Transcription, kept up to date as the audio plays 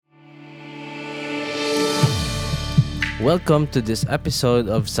Welcome to this episode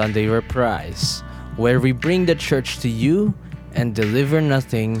of Sunday Reprise, where we bring the church to you and deliver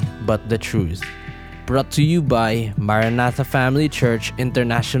nothing but the truth. Brought to you by Maranatha Family Church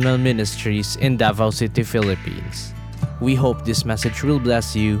International Ministries in Davao City, Philippines. We hope this message will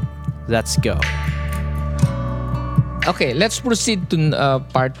bless you. Let's go. Okay, let's proceed to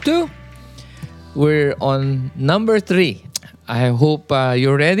part 2. We're on number 3. I hope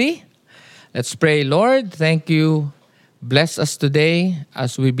you're ready. Let's pray. Lord, thank you. Bless us today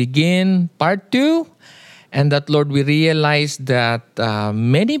as we begin part 2. And that, Lord, we realize that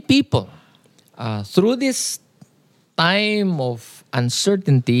many people, through this time of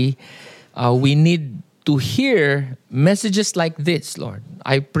uncertainty, we need to hear messages like this, Lord.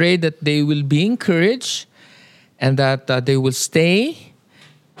 I pray that they will be encouraged and that they will stay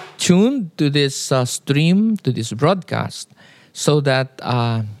tuned to this stream, to this broadcast, so that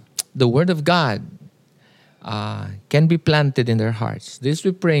the Word of God can be planted in their hearts. This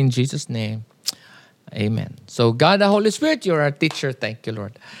we pray in Jesus' name. Amen. So God, the Holy Spirit, you're our teacher. Thank you,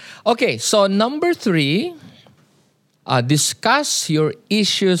 Lord. Okay, so number 3, discuss your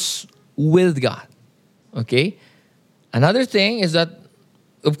issues with God. Okay? Another thing is that,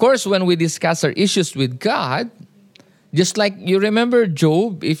 of course, when we discuss our issues with God, just like you remember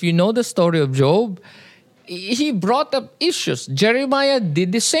Job, if you know the story of Job, he brought up issues. Jeremiah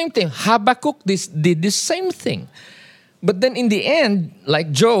did the same thing. Habakkuk did the same thing. But then in the end,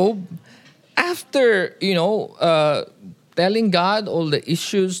 like Job, after, telling God all the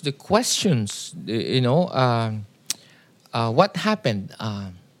issues, the questions, what happened?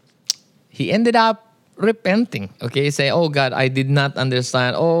 He ended up repenting. Okay, say, "Oh God, I did not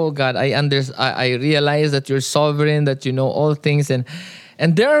understand. Oh God, I realize that you're sovereign, that you know all things, and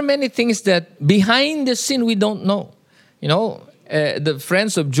there are many things that behind the scene we don't know." The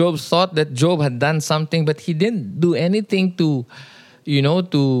friends of Job thought that Job had done something, but he didn't do anything to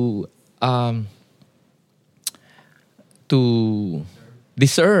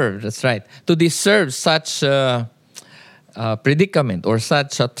deserve. That's right, to deserve such predicament or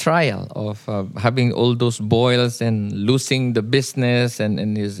such a trial of having all those boils and losing the business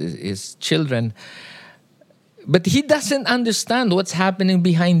and his children. But he doesn't understand what's happening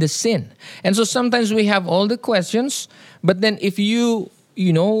behind the scene. And so sometimes we have all the questions, but then if you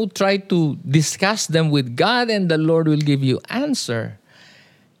try to discuss them with God, and the Lord will give you answer,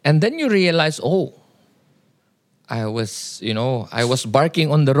 and then you realize, oh, I was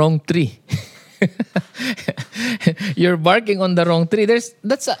barking on the wrong tree. You're barking on the wrong tree.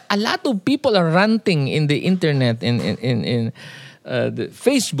 That's a lot of people are ranting in the internet, in the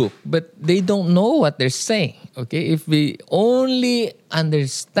Facebook, but they don't know what they're saying. Okay, if we only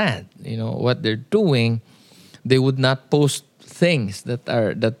understand, what they're doing, they would not post things that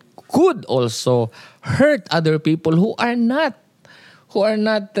could also hurt other people who are not who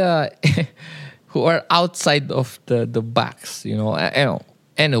are outside of the box.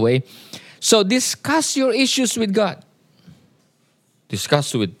 Anyway. So discuss your issues with God.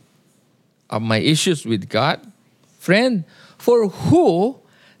 Discuss with my issues with God. Friend, for who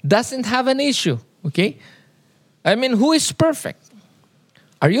doesn't have an issue? Okay? I mean, who is perfect?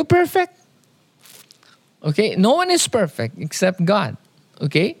 Are you perfect? Okay? No one is perfect except God.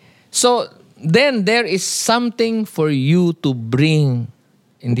 Okay? So then there is something for you to bring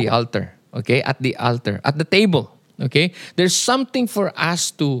in the altar. Okay? At the altar. At the table. Okay? There's something for us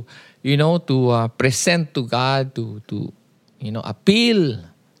to present to God, to appeal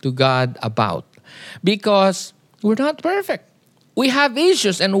to God about. Because we're not perfect. We have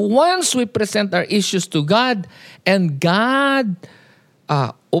issues. And once we present our issues to God, and God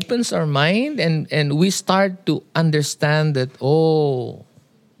opens our mind, and we start to understand that, oh,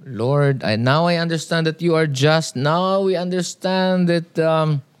 Lord, now I understand that you are just. Now we understand that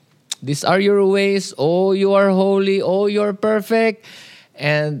these are your ways. Oh, you are holy. Oh, you're perfect.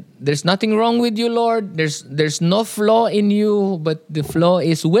 And there's nothing wrong with you, Lord. There's no flaw in you, but the flaw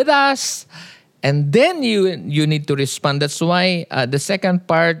is with us. And then you need to respond. That's why the second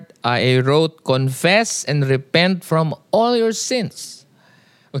part, I wrote, confess and repent from all your sins.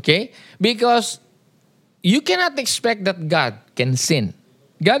 Okay? Because you cannot expect that God can sin.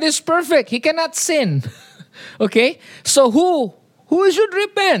 God is perfect. He cannot sin. Okay? So who should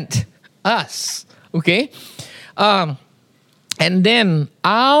repent? Us. Okay? And then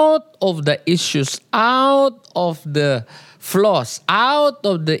out of the issues, out of the flaws, out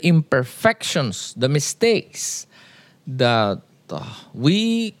of the imperfections, the mistakes that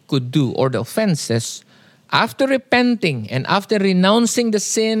we could do, or the offenses, after repenting and after renouncing the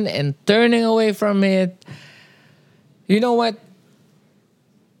sin and turning away from it, you know what?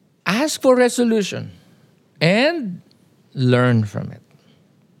 Ask for resolution. And learn from it.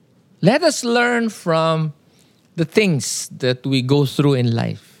 Let us learn from the things that we go through in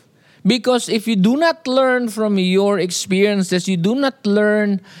life. Because if you do not learn from your experiences, you do not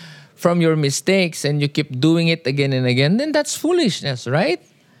learn from your mistakes, and you keep doing it again and again, then that's foolishness, right?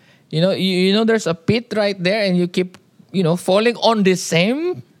 You know there's a pit right there, and you keep, falling on the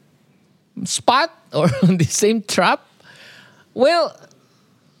same spot or on the same trap. Well,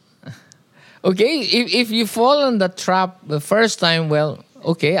 okay, if you fall on the trap the first time, well,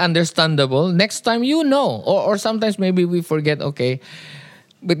 okay, understandable. Next time, or sometimes maybe we forget, okay,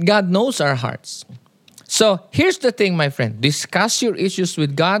 but God knows our hearts. So here's the thing, my friend. Discuss your issues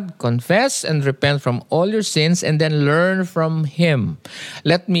with God, confess and repent from all your sins, and then learn from Him.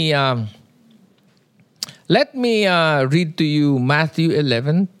 Let me read to you Matthew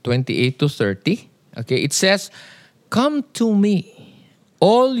 11:28-30. Okay, it says, "Come to me,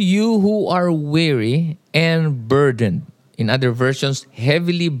 all you who are weary and burdened." In other versions,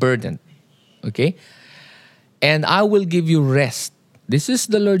 heavily burdened. Okay? "And I will give you rest." This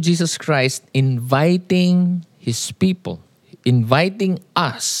is the Lord Jesus Christ inviting His people, inviting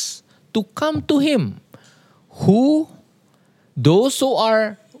us to come to Him. Those who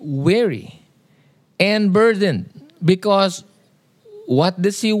are weary and burdened. Because what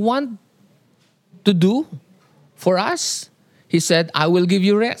does He want to do for us? He said, "I will give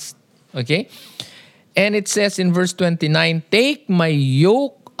you rest." Okay? And it says in verse 29, "Take my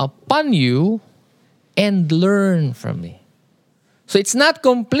yoke upon you and learn from me." So it's not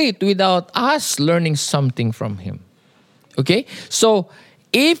complete without us learning something from Him. Okay? So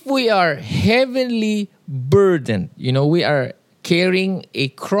if we are heavily burdened, we are carrying a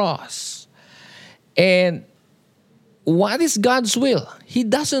cross. And what is God's will? He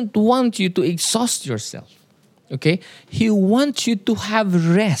doesn't want you to exhaust yourself. Okay? He wants you to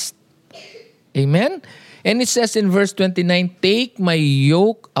have rest. Amen? And it says in verse 29, "Take my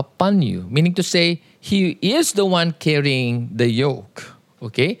yoke upon you." Meaning to say, He is the one carrying the yoke.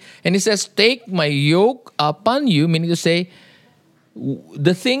 Okay? And it says, "Take my yoke upon you," meaning to say,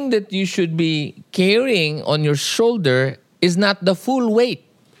 the thing that you should be carrying on your shoulder is not the full weight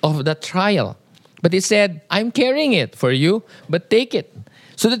of the trial. But He said, "I'm carrying it for you, but take it."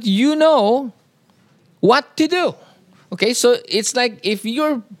 So that you know what to do. Okay? So it's like if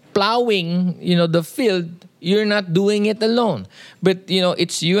you're plowing, the field, you're not doing it alone. But,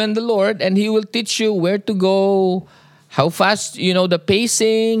 it's you and the Lord, and He will teach you where to go, how fast, the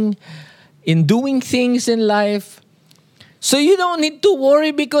pacing, in doing things in life. So you don't need to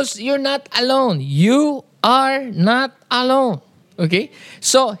worry because you're not alone. You are not alone. Okay?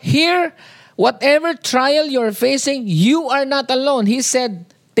 So here, whatever trial you're facing, you are not alone. He said,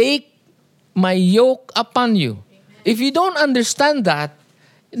 "Take my yoke upon you." If you don't understand that,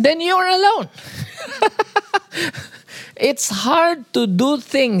 then you're alone. It's hard to do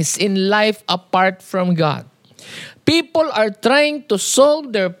things in life apart from God. People are trying to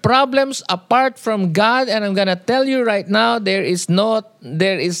solve their problems apart from God, and I'm gonna tell you right now, you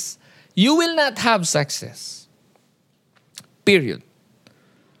will not have success. Period.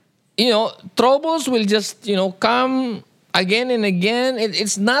 Troubles will just, come again and again.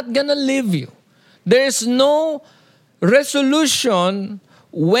 It's not gonna leave you. There's no resolution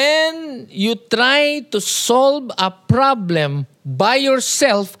when you try to solve a problem by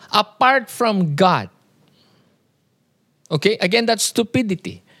yourself apart from God. Okay? Again, that's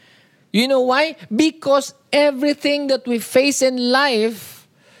stupidity. You know why? Because everything that we face in life,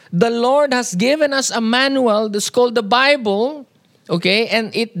 the Lord has given us a manual that's called the Bible. Okay?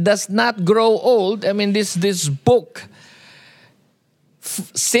 And it does not grow old. I mean, this book,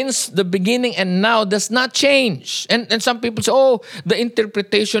 since the beginning and now, does not change. And some people say, "Oh, the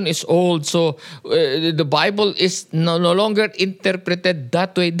interpretation is old, so the Bible is no longer interpreted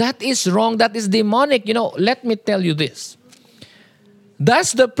that way." That is wrong. That is demonic. Let me tell you this.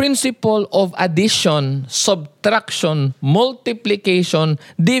 Does the principle of addition, subtraction, multiplication,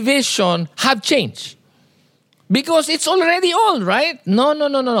 division have changed? Because it's already old, right?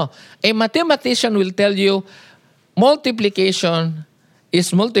 No. A mathematician will tell you multiplication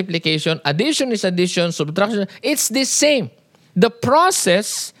is multiplication, addition is addition, subtraction, it's the same. The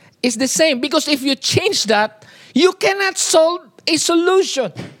process is the same. Because if you change that, you cannot solve a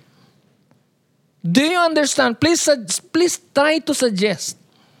solution. Do you understand? Please try to suggest.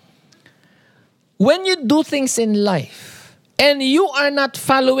 When you do things in life, and you are not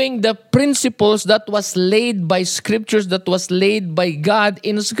following the principles that was laid by Scriptures, that was laid by God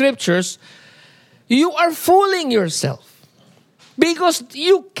in Scriptures, you are fooling yourself. Because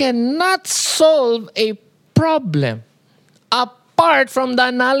you cannot solve a problem apart from the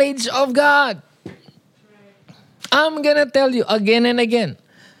knowledge of God. I'm gonna tell you again and again.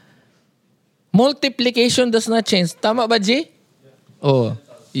 Multiplication does not change. Tama ba, G? Oh.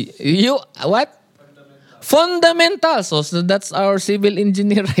 You, what? Fundamentals. So that's our civil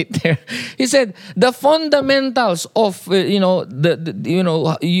engineer right there. He said the fundamentals of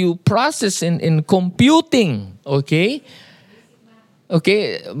you process in computing. Okay.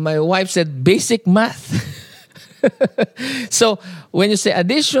 My wife said basic math. So when you say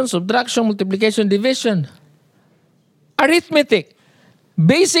addition, subtraction, multiplication, division, arithmetic,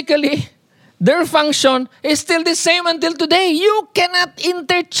 basically their function is still the same until today. You cannot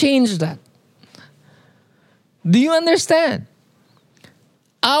interchange that. Do you understand?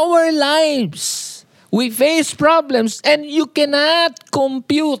 Our lives, we face problems, and you cannot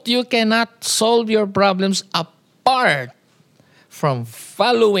compute, you cannot solve your problems apart from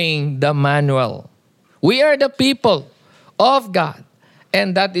following the manual. We are the people of God,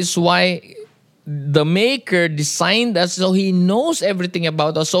 and that is why the Maker designed us, so He knows everything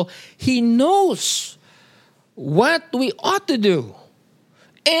about us, so He knows what we ought to do.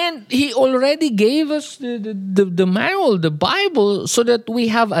 And He already gave us the manual, the Bible, so that we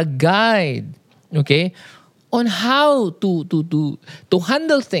have a guide, okay, on how to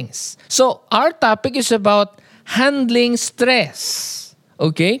handle things. So our topic is about handling stress,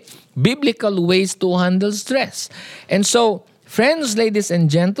 okay? Biblical ways to handle stress. And so, friends, ladies and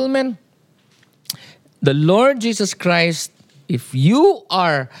gentlemen, the Lord Jesus Christ, if you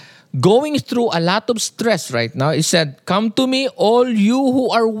are going through a lot of stress right now, He said, "Come to me, all you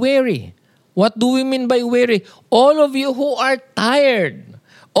who are weary." What do we mean by weary? All of you who are tired.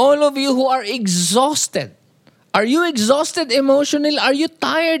 All of you who are exhausted. Are you exhausted emotionally? Are you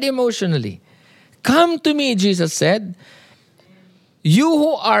tired emotionally? Come to me, Jesus said. You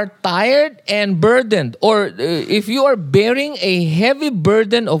who are tired and burdened, or if you are bearing a heavy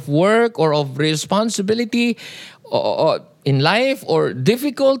burden of work or of responsibility or in life, or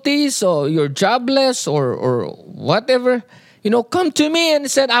difficulties, or you're jobless, or whatever, come to me,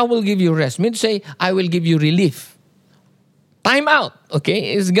 and said, I will give you rest. Mean to say, I will give you relief. Time out,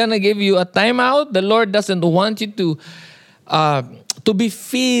 okay? It's gonna give you a time out. The Lord doesn't want you to be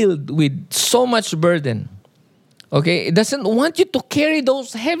filled with so much burden. Okay? It doesn't want you to carry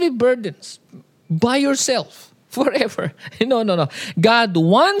those heavy burdens by yourself forever. No. God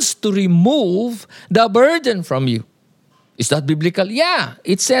wants to remove the burden from you. Is that biblical? Yeah.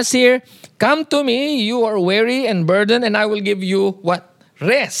 It says here, come to me, you are weary and burdened, and I will give you what?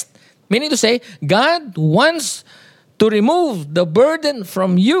 Rest. Meaning to say, God wants to remove the burden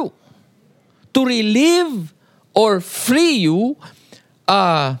from you, to relieve or free you,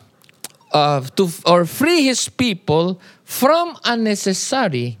 or free His people from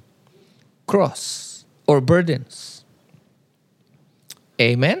unnecessary cross or burdens.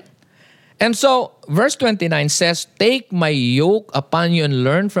 Amen? And so, verse 29 says, take my yoke upon you and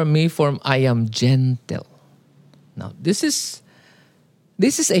learn from me, for I am gentle. Now, this is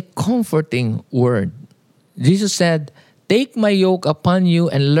a comforting word. Jesus said, take my yoke upon you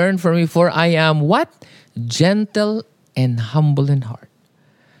and learn from me, for I am what? Gentle and humble in heart.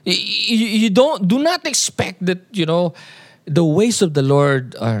 You do not expect that, the ways of the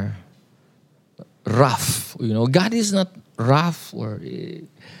Lord are rough. God is not rough or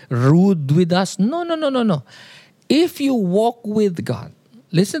rude with us. No. If you walk with God,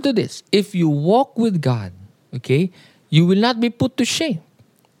 listen to this. If you walk with God, okay, you will not be put to shame.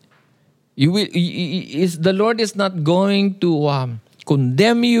 The Lord is not going to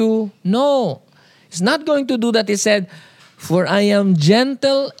condemn you. No, He's not going to do that. He said, for I am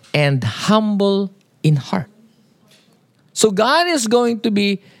gentle and humble in heart. So God is going to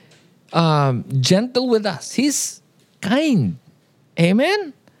be gentle with us. He's kind.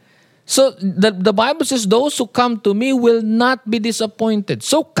 Amen? So the Bible says, those who come to me will not be disappointed.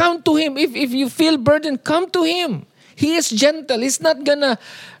 So come to Him. If you feel burdened, come to Him. He is gentle. He's not going to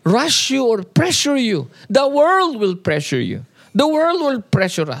rush you or pressure you. The world will pressure you. The world will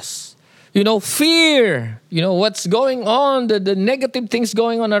pressure us. Fear, what's going on, the negative things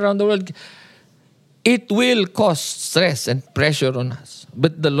going on around the world, it will cause stress and pressure on us.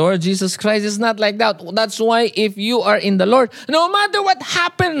 But the Lord Jesus Christ is not like that. That's why if you are in the Lord, no matter what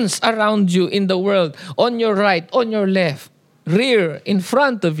happens around you in the world, on your right, on your left, rear, in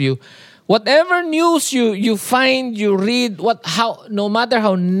front of you, whatever news you find, you read, no matter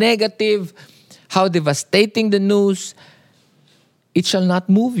how negative, how devastating the news, it shall not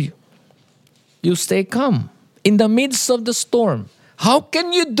move you. You stay calm in the midst of the storm. How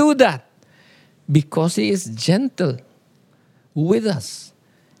can you do that? Because He is gentle with us.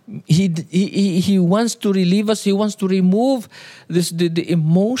 He wants to relieve us. He wants to remove the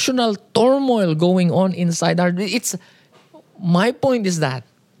emotional turmoil going on inside our. It's my point is that,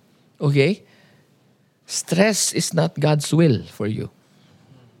 okay, stress is not God's will for you.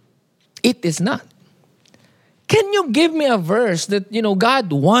 It is not. Can you give me a verse that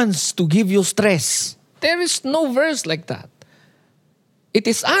God wants to give you stress? There is no verse like that. It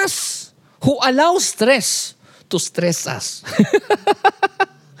is us who allow stress to stress us.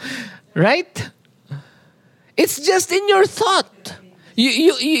 Right? It's just in your thought.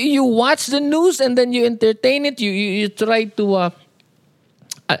 You watch the news and then you entertain it. You try to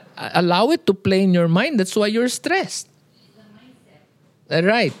allow it to play in your mind. That's why you're stressed.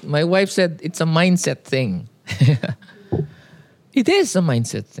 Right. My wife said it's a mindset thing. It is a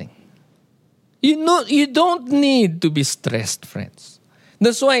mindset thing. You don't need to be stressed, friends.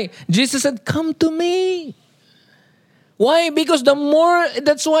 That's why Jesus said, "Come to me." Why? Because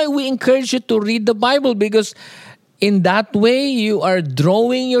that's why we encourage you to read the Bible, because in that way you are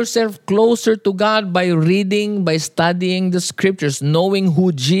drawing yourself closer to God by reading, by studying the scriptures, knowing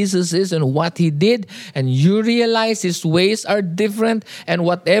who Jesus is and what He did, and you realize His ways are different, and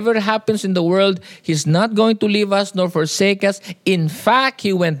whatever happens in the world, He's not going to leave us nor forsake us. In fact,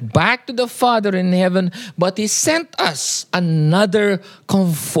 He went back to the Father in heaven, but He sent us another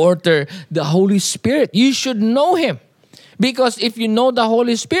comforter, the Holy Spirit. You should know Him. Because if you know the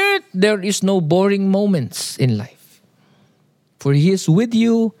Holy Spirit, there is no boring moments in life. For He is with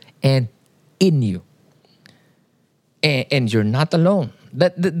you and in you. And you're not alone.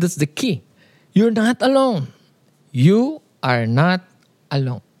 That's the key. You're not alone. You are not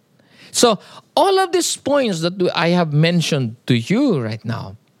alone. So all of these points that I have mentioned to you right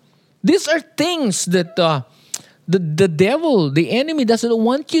now, these are things that the devil, the enemy, doesn't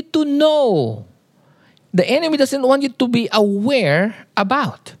want you to know. The enemy doesn't want you to be aware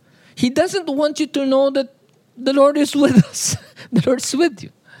about. He doesn't want you to know that the Lord is with us. The Lord is with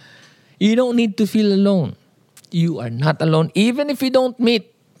you. You don't need to feel alone. You are not alone. Even if you don't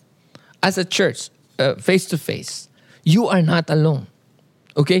meet as a church, face to face, you are not alone.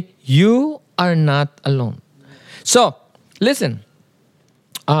 Okay? You are not alone. So, listen.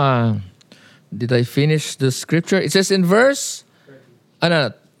 Did I finish the scripture? It says in verse...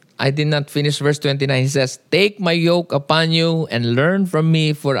 no, I did not finish verse 29. He says, "Take my yoke upon you and learn from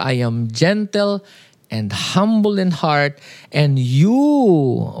me, for I am gentle and humble in heart, and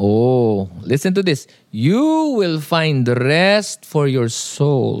listen to this, you will find rest for your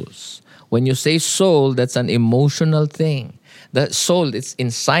souls." When you say soul, that's an emotional thing. The soul, it's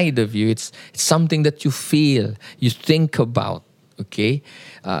inside of you. It's something that you feel, you think about. Okay,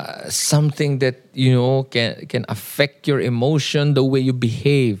 something that can affect your emotion, the way you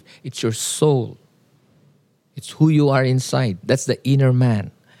behave. It's your soul. It's who you are inside. That's the inner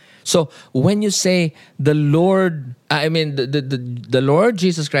man. So when you say the Lord, the Lord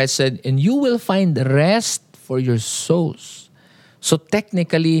Jesus Christ said, "And you will find rest for your souls." So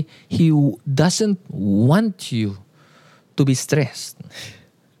technically, He doesn't want you to be stressed,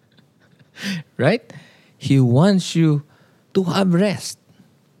 right? He wants you to have rest.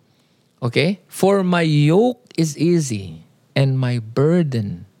 Okay? "For my yoke is easy and my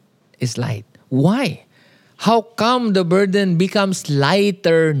burden is light." Why? How come the burden becomes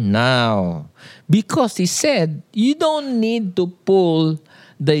lighter now? Because He said, you don't need to pull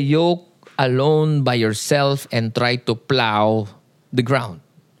the yoke alone by yourself and try to plow the ground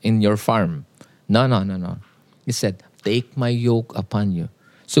in your farm. No. He said, "Take my yoke upon you."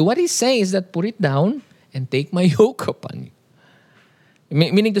 So what He's saying is that put it down and take my yoke upon you.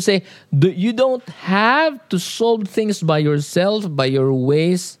 Meaning to say, you don't have to solve things by yourself, by your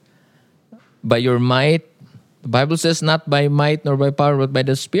ways, by your might. The Bible says not by might nor by power, but by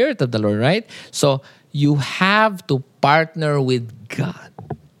the Spirit of the Lord, right? So you have to partner with God.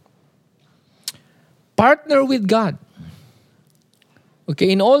 Partner with God. Okay,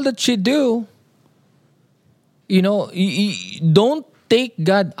 in all that you do, you don't take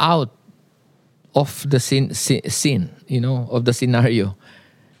God out of the sin, of the scenario.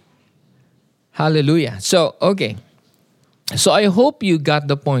 Hallelujah. So, okay. So I hope you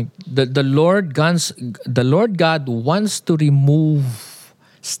got the point. The Lord God wants to remove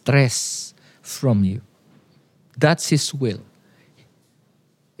stress from you. That's His will.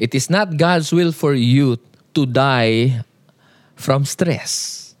 It is not God's will for you to die from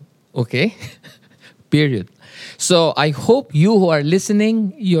stress. Okay? Period. So I hope you who are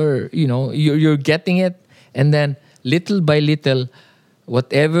listening, you're getting it, and then little by little,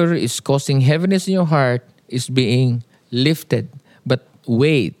 whatever is causing heaviness in your heart is being lifted. But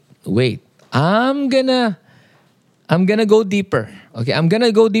wait. I'm gonna I'm gonna go deeper. Okay, I'm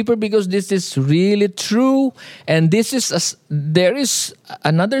gonna go deeper because this is really true, and this is there is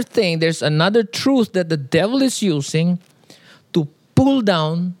another thing. There's another truth that the devil is using to pull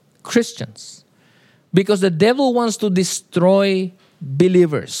down Christians, because the devil wants to destroy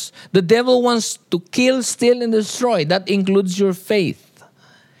believers. The devil wants to kill, steal, and destroy. That includes your faith.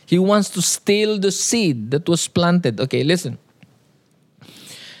 He wants to steal the seed that was planted. Okay, listen.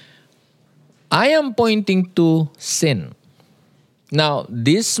 I am pointing to sin. Now,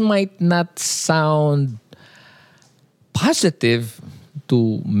 this might not sound positive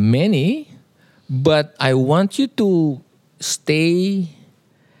to many, but I want you to stay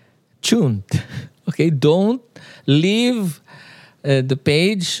tuned. Okay, don't leave the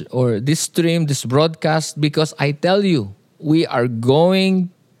page or this stream, this broadcast, because I tell you, we are going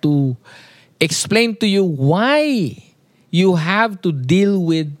to explain to you why you have to deal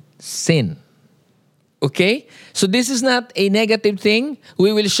with sin. Okay? So this is not a negative thing.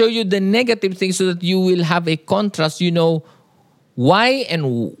 We will show you the negative thing so that you will have a contrast. You know why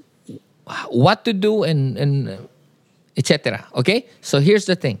and what to do and etc. Okay? So here's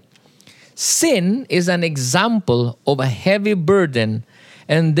the thing. Sin is an example of a heavy burden,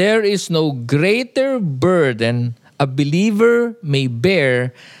 and there is no greater burden a believer may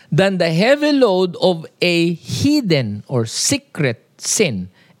bear than the heavy load of a hidden or secret sin.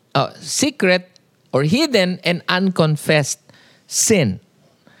 Secret or hidden and unconfessed sin.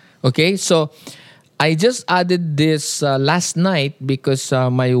 Okay, so I just added this last night because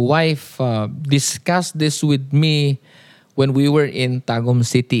my wife discussed this with me when we were in Tagum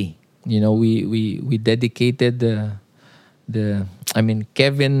City. You know, we dedicated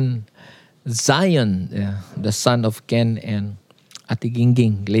Kevin Zion, the son of Ken and Ate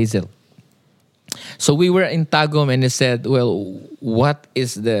Gingging Glazel. So we were in Tagum, and he said, well, what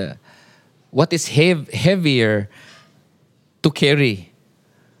is heavier to carry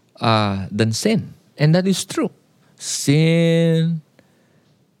than sin? And that is true. Sin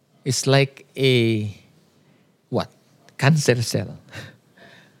is like a cancer cell.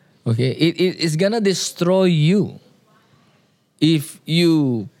 Okay, it is gonna destroy you if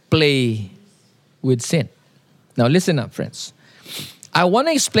you play with sin. Now listen up, friends. I want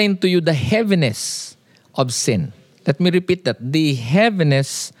to explain to you the heaviness of sin. Let me repeat that. The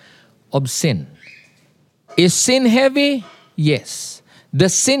heaviness of sin. Is sin heavy? Yes.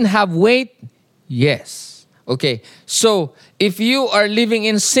 Does sin have weight? Yes. Okay. So, if you are living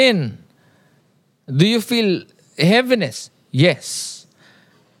in sin, do you feel heaviness? Yes.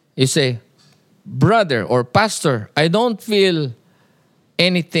 You say, brother or pastor, I don't feel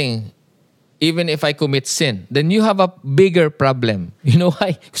anything even if I commit sin. Then you have a bigger problem. You know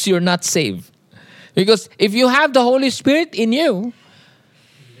why? Because you're not saved. Because if you have the Holy Spirit in you,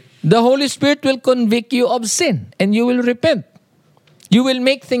 the Holy Spirit will convict you of sin and you will repent. You will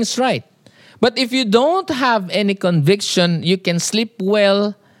make things right. But if you don't have any conviction, you can sleep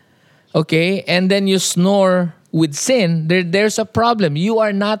well, okay, and then you snore with sin, there's a problem. You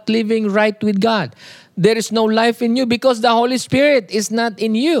are not living right with God. There is no life in you because the Holy Spirit is not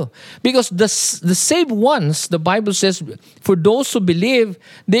in you. Because the saved ones, the Bible says, for those who believe,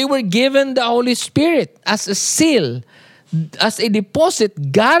 they were given the Holy Spirit as a seal, as a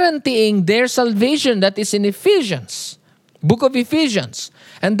deposit guaranteeing their salvation. That is in Ephesians, book of Ephesians.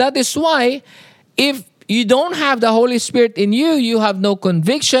 And that is why if you don't have the Holy Spirit in you, you have no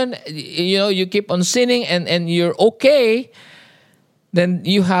conviction, you keep on sinning and you're okay, then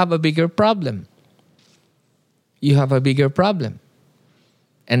you have a bigger problem. You have a bigger problem.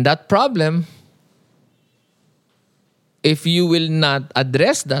 And that problem, if you will not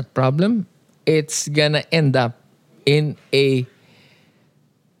address that problem, it's gonna end up in a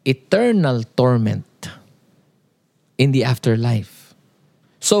eternal torment in the afterlife.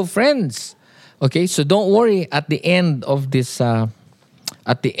 So friends, okay, so don't worry. At the end of this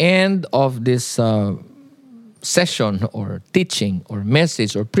session or teaching or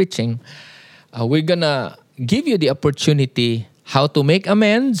message or preaching, we're gonna give you the opportunity how to make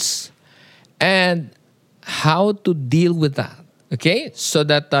amends and how to deal with that. Okay, so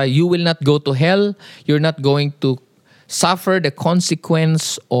that you will not go to hell. You're not going to suffer the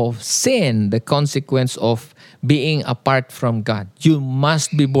consequence of sin, the consequence of being apart from God. You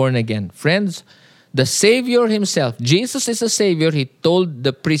must be born again. Friends, the Savior himself, Jesus is a Savior. He told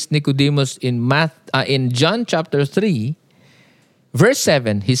the priest Nicodemus in John chapter 3, verse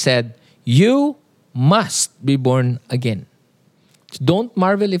 7, he said, you must be born again. Don't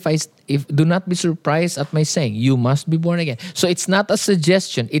marvel if do not be surprised at my saying, you must be born again. So it's not a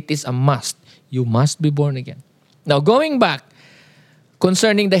suggestion, it is a must. You must be born again. Now going back,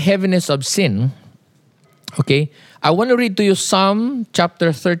 concerning the heaviness of sin, okay, I want to read to you Psalm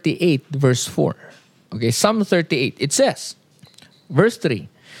chapter 38, verse 4. Okay, Psalm 38. It says, verse 3,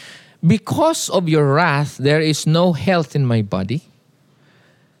 because of your wrath, there is no health in my body.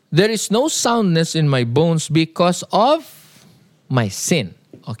 There is no soundness in my bones because of my sin.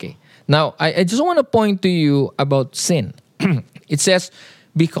 Okay. Now, I just want to point to you about sin. It says,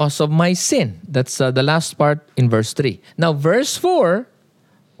 because of my sin. That's the last part in verse 3. Now, verse 4,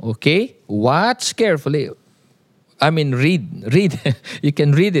 okay, watch carefully. I mean, read. You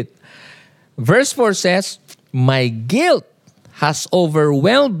can read it. Verse 4 says, my guilt has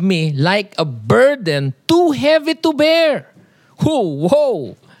overwhelmed me like a burden too heavy to bear.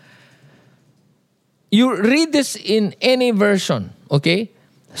 Whoa. You read this in any version, okay?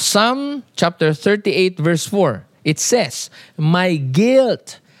 Psalm chapter 38, verse 4. It says, my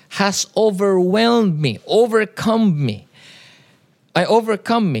guilt has overwhelmed me, overcome me. I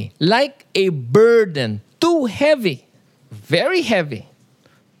overcome me like a burden too heavy, very heavy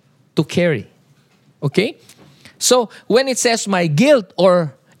to carry. Okay? So when it says my guilt,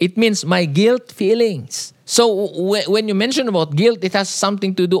 or it means my guilt feelings. So when you mention about guilt, it has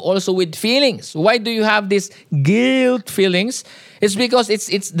something to do also with feelings. Why do you have this guilt feelings? It's because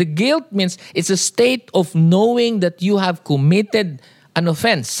it's the guilt means it's a state of knowing that you have committed an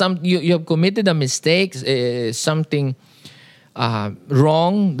offense. You have committed a mistake, something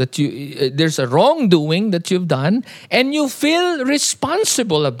wrong that there's a wrongdoing that you've done, and you feel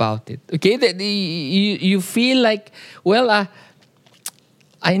responsible about it. Okay, you feel like, well,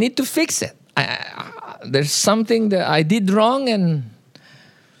 I need to fix it. There's something that I did wrong, and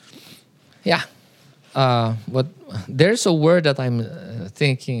yeah. But there's a word that I'm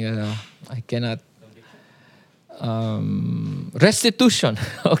thinking. I cannot. Restitution.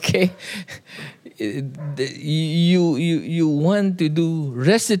 Okay. You want to do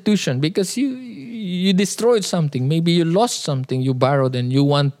restitution because you destroyed something. Maybe you lost something you borrowed, and you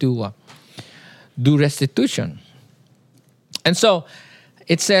want to do restitution. And so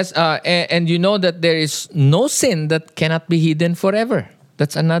it says, and you know that there is no sin that cannot be hidden forever.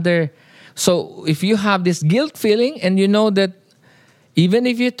 That's another. So if you have this guilt feeling, and you know that even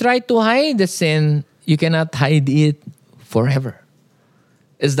if you try to hide the sin, you cannot hide it forever.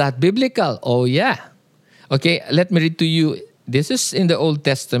 Is that biblical? Oh, yeah. Okay, let me read to you. This is in the Old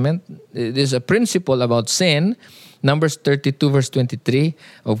Testament. There's a principle about sin. Numbers 32, verse 23.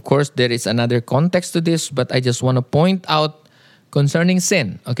 Of course, there is another context to this, but I just want to point out concerning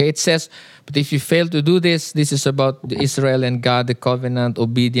sin. Okay, it says, but if you fail to do this, this is about the Israel and God, the covenant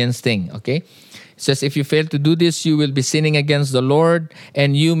obedience thing. Okay, it says, if you fail to do this, you will be sinning against the Lord,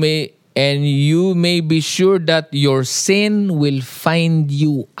 and you may be sure that your sin will find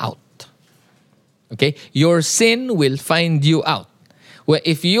you out. Okay, your sin will find you out. Well,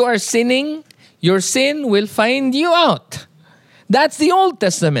 if you are sinning, your sin will find you out. That's the Old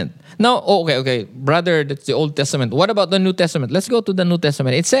Testament. Now, okay, brother, that's the Old Testament. What about the New Testament? Let's go to the New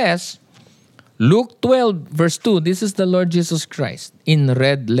Testament. It says, Luke 12, verse 2, this is the Lord Jesus Christ in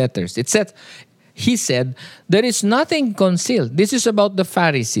red letters. It said, he said, there is nothing concealed. This is about the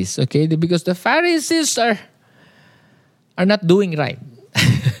Pharisees, okay? Because the Pharisees are not doing right.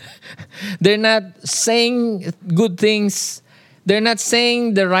 They're not saying good things. They're not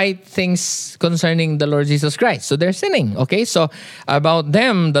saying the right things concerning the Lord Jesus Christ. So they're sinning, okay? So about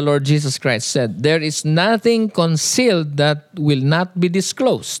them, the Lord Jesus Christ said, there is nothing concealed that will not be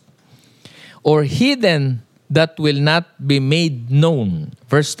disclosed, or hidden that will not be made known.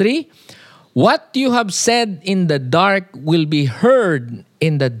 Verse 3, what you have said in the dark will be heard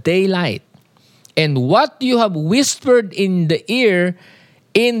in the daylight, and what you have whispered in the ear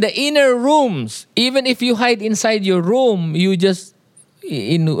in the inner rooms, even if you hide inside your room, you just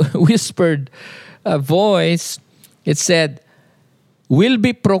in whispered voice, it said, will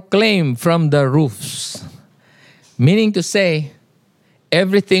be proclaimed from the roofs. Meaning to say,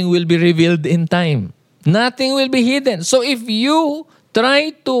 everything will be revealed in time. Nothing will be hidden. So if you try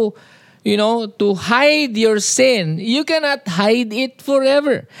to hide your sin, you cannot hide it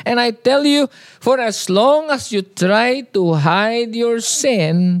forever. And I tell you, for as long as you try to hide your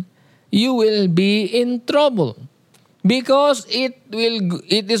sin, you will be in trouble. Because it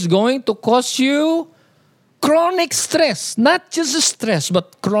is going to cause you chronic stress. Not just stress,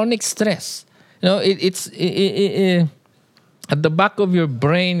 but chronic stress. It's at the back of your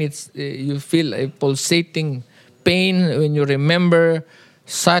brain, you feel a pulsating pain when you remember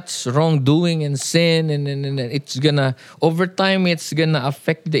such wrongdoing and sin, and it's gonna, over time, it's gonna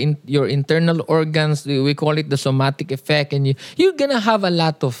affect your internal organs. We call it the somatic effect, and you're gonna have a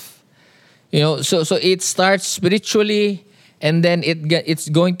lot of, so it starts spiritually, and then it's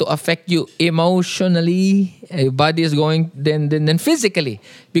going to affect you emotionally. Your body is going then physically,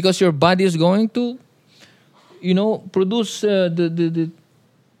 because your body is going to produce the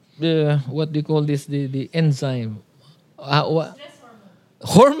what do you call this, the enzyme, what?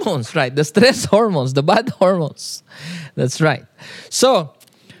 Hormones, right? The stress hormones, the bad hormones. That's right. So,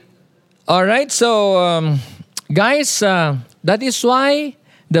 all right. So, guys, that is why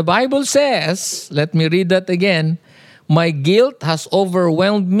the Bible says, let me read that again. My guilt has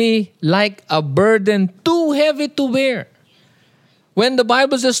overwhelmed me like a burden too heavy to bear. When the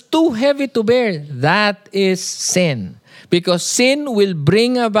Bible says too heavy to bear, that is sin. Because sin will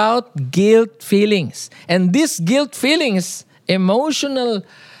bring about guilt feelings. And these guilt feelings, emotional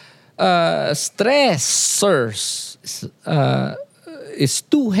stressors, is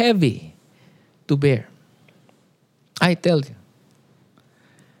too heavy to bear. I tell you.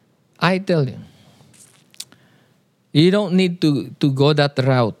 You don't need to go that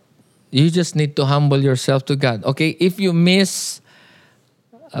route. You just need to humble yourself to God. Okay, if you miss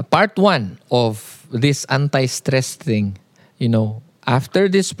part 1 of this anti-stress thing, after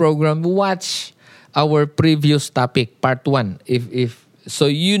this program, watch our previous topic, part 1. If so,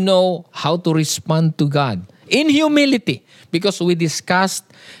 you know how to respond to God in humility, because we discussed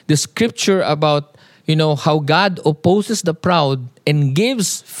the scripture about how God opposes the proud and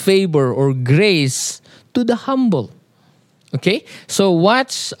gives favor or grace to the humble. Okay, so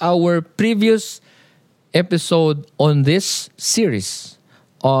watch our previous episode on this series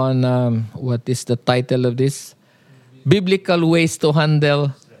on what is the title of this? Biblical ways to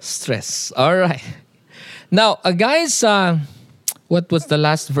handle stress. All right. Now, guys, what was the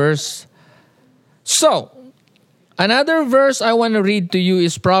last verse? So, another verse I want to read to you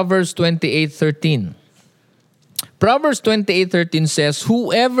is Proverbs 28:13. Proverbs 28:13 says,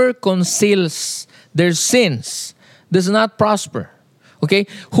 "Whoever conceals their sins does not prosper." Okay?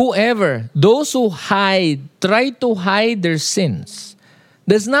 Those who try to hide their sins,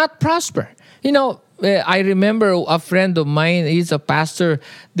 does not prosper. I remember a friend of mine, he's a pastor,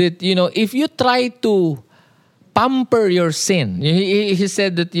 that, if you try to pamper your sin, he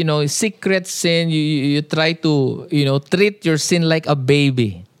said that, secret sin, you try to, treat your sin like a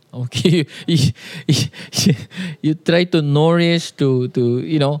baby. Okay? You try to nourish,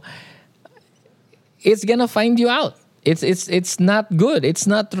 it's gonna find you out. It's not good. It's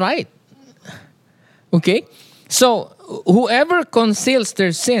not right. Okay? So, whoever conceals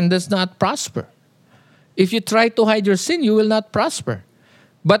their sin does not prosper. If you try to hide your sin, you will not prosper.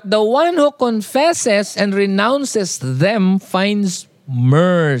 But the one who confesses and renounces them finds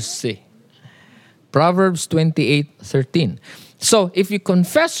mercy. Proverbs 28:13. So, if you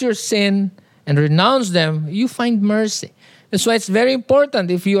confess your sin and renounce them, you find mercy. That's why it's very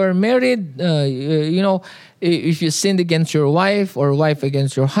important. If you are married, if you sinned against your wife or wife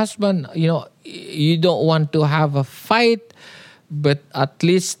against your husband, you don't want to have a fight, but at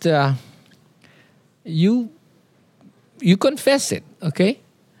least you confess it, okay?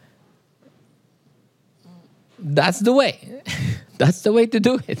 That's the way. That's the way to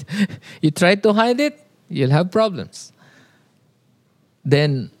do it. You try to hide it, you'll have problems.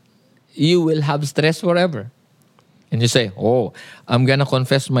 Then you will have stress forever. And you say, "Oh, I'm gonna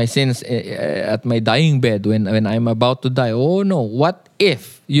confess my sins at my dying bed when I'm about to die." Oh no! What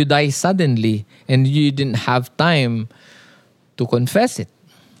if you die suddenly and you didn't have time to confess it?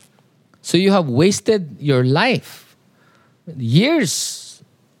 So you have wasted your life, years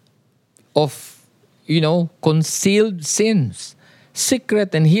of concealed sins,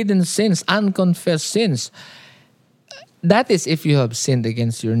 secret and hidden sins, unconfessed sins. That is if you have sinned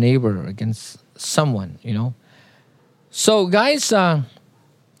against your neighbor or against someone. So, guys,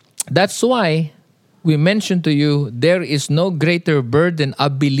 that's why we mentioned to you, there is no greater burden a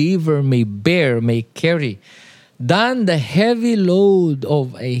believer may carry, than the heavy load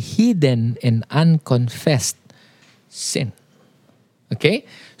of a hidden and unconfessed sin. Okay?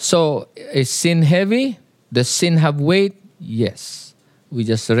 So, is sin heavy? Does sin have weight? Yes. We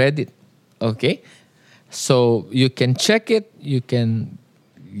just read it. Okay? So, you can check it. You can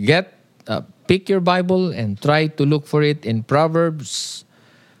pick your Bible and try to look for it in Proverbs.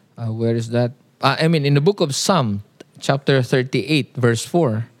 Where is that? In the book of Psalm, chapter 38, verse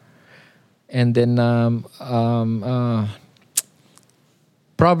 4. And then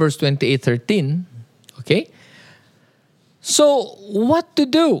Proverbs 28:13. Okay? So, what to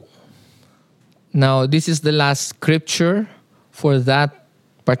do? Now, this is the last scripture for that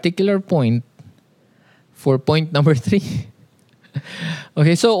particular point, for point number 3.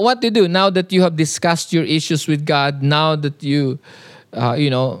 Okay, so what to do now that you have discussed your issues with God, now that you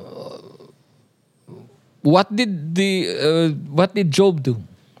what did Job do?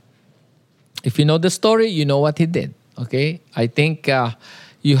 If you know the story, you know what he did. Okay, I think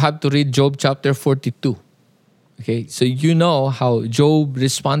you have to read Job chapter 42. Okay, so you know how Job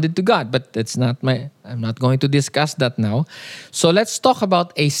responded to God, but I'm not going to discuss that now. So let's talk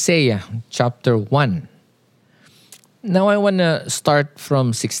about Isaiah chapter 1. Now I want to start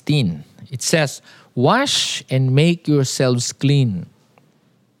from 16. It says, "Wash and make yourselves clean."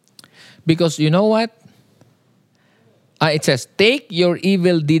 Because you know what? It says, "Take your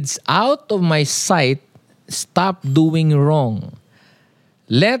evil deeds out of my sight. Stop doing wrong.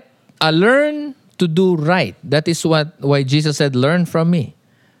 Learn to do right." That is why Jesus said, "Learn from me."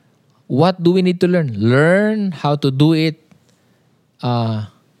 What do we need to learn? Learn how to do it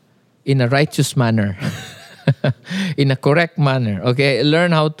in a righteous manner, in a correct manner. Okay,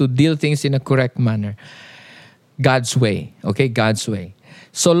 learn how to deal things in a correct manner, God's way. Okay, God's way.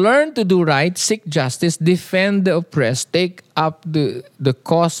 So learn to do right, seek justice, defend the oppressed, take up the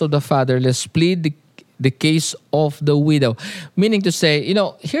cause of the fatherless, plead the case of the widow. Meaning to say,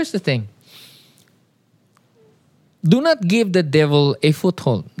 here's the thing. Do not give the devil a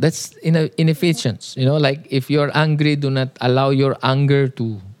foothold. That's in Ephesians. Like if you're angry, do not allow your anger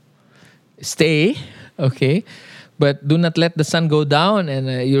to stay. Okay? But do not let the sun go down and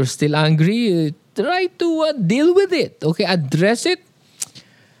you're still angry. Try to deal with it. Okay? Address it.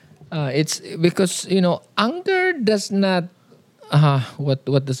 It's because, anger does not, what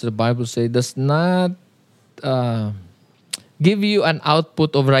does the Bible say? Does not give you an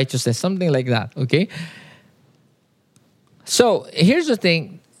output of righteousness. Something like that. Okay? So here's the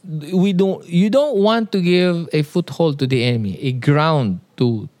thing: you don't want to give a foothold to the enemy, a ground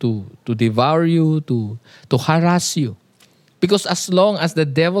to devour you, to harass you, because as long as the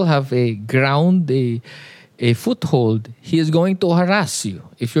devil have a ground, a foothold, he is going to harass you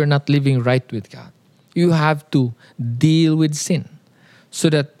if you're not living right with God. You have to deal with sin so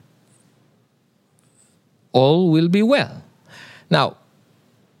that all will be well. Now,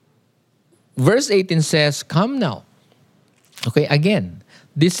 verse 18 says, "Come now." Okay, again,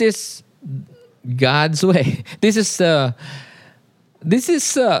 this is God's way. This is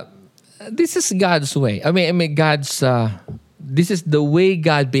God's way. I mean God's. This is the way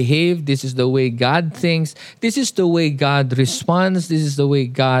God behaves. This is the way God thinks. This is the way God responds. This is the way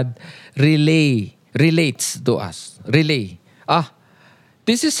God relates to us.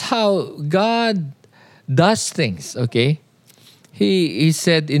 This is how God does things. Okay. He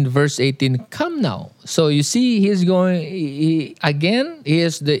said in verse 18, "Come now." So you see, he is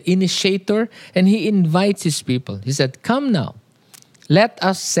the initiator, and he invites his people. He said, "Come now, let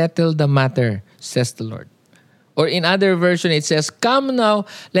us settle the matter," says the Lord. Or in other version, it says, "Come now,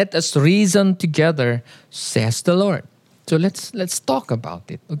 let us reason together," says the Lord. So let's talk about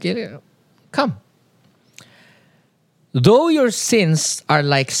it. Okay, come. "Though your sins are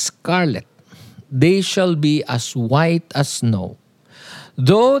like scarlet, they shall be as white as snow.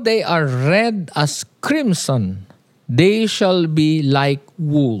 Though they are red as crimson, they shall be like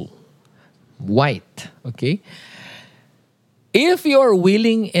wool." White, okay? "If you are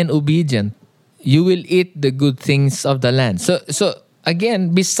willing and obedient, you will eat the good things of the land." So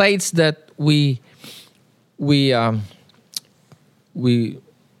again, besides that, we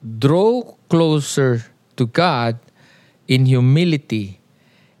draw closer to God in humility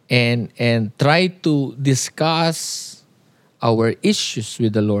and try to discuss our issues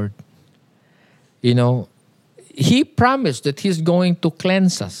with the Lord. He promised that He's going to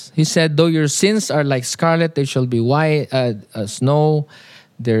cleanse us. He said, "Though your sins are like scarlet, they shall be white as snow.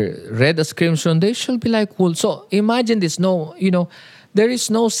 They're red as crimson. They shall be like wool." So imagine this. There is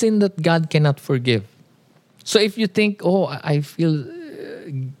no sin that God cannot forgive. So if you think, "Oh, I feel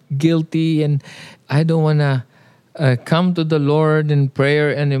guilty and I don't want to come to the Lord in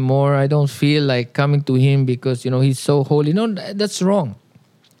prayer anymore. I don't feel like coming to Him because, He's so holy." No, that's wrong.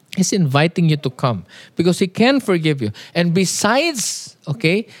 He's inviting you to come because He can forgive you. And besides,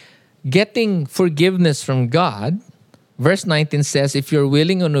 getting forgiveness from God, verse 19 says, "If you're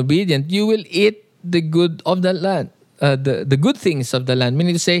willing and obedient, you will eat the good of the land, the good things of the land."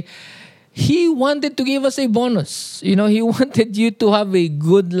 Meaning to say, He wanted to give us a bonus. He wanted you to have a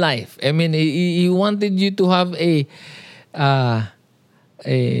good life. I mean, He wanted you to have a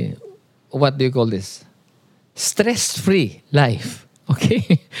what do you call this? Stress-free life.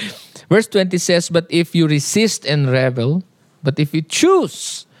 Okay? Verse 20 says, "But if you resist and rebel, but if you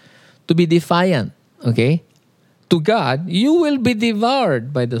choose to be defiant, to God, you will be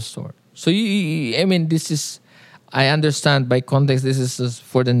devoured by the sword." So, this is, I understand by context, this is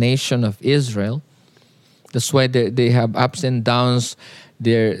for the nation of Israel. That's why they have ups and downs.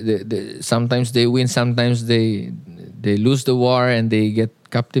 Sometimes they win, sometimes they lose the war, and they get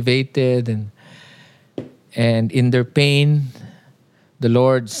captivated, and in their pain, the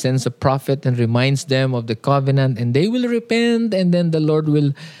Lord sends a prophet and reminds them of the covenant, and they will repent, and then the Lord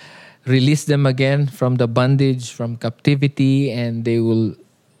will release them again from the bondage, from captivity, and they will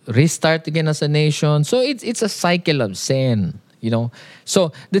restart again as a nation. So it's a cycle of sin,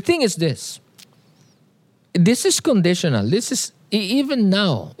 So the thing is this. This is conditional. This is even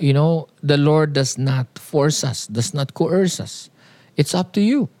now, the Lord does not force us, does not coerce us. It's up to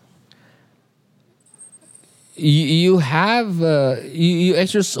you. You have we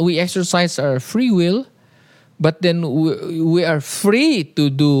exercise our free will, but then we are free to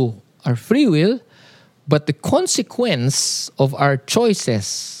do our free will, but the consequence of our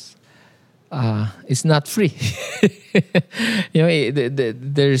choices is not free.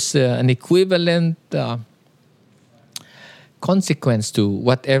 There's an equivalent consequence to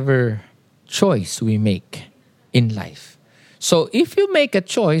whatever choice we make in life. So if you make a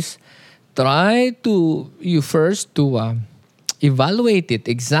choice, try to evaluate it,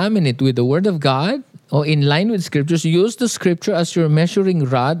 examine it with the Word of God, or in line with Scriptures. Use the Scripture as your measuring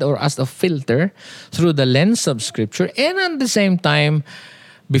rod or as a filter through the lens of Scripture. And at the same time,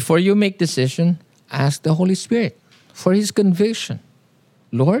 before you make decision, ask the Holy Spirit for His conviction.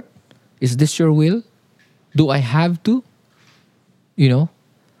 Lord, is this your will? Do I have to?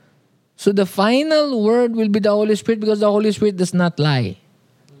 So the final word will be the Holy Spirit, because the Holy Spirit does not lie.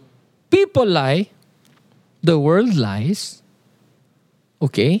 People lie. The world lies.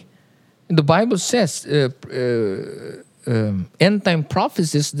 Okay? And the Bible says, end time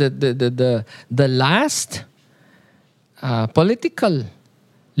prophecies, the last political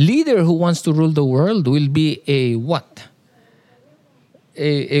leader who wants to rule the world will be a what?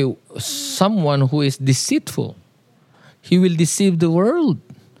 Someone who is deceitful. He will deceive the world.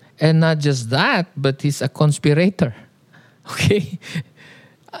 And not just that, but he's a conspirator. Okay?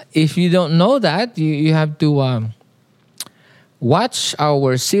 If you don't know that, you have to watch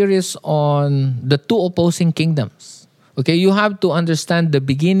our series on the two opposing kingdoms. Okay? You have to understand the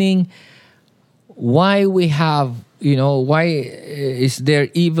beginning, why we have, why is there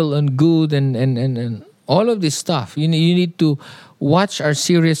evil and good and all of this stuff. You need to watch our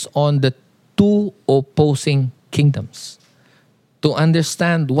series on the two opposing kingdoms to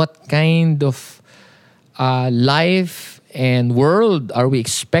understand what kind of life and world are we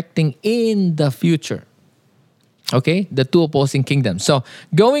expecting in the future. Okay? The two opposing kingdoms. So,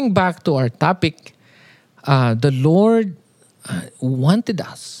 going back to our topic, the Lord wanted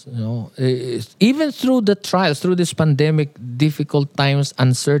us, even through the trials, through this pandemic, difficult times,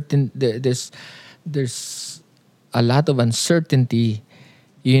 uncertain, there's a lot of uncertainty.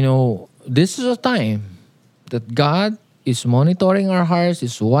 This is a time that God is monitoring our hearts,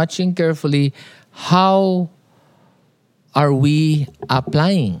 is watching carefully how are we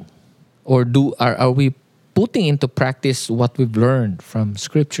applying, or are we putting into practice what we've learned from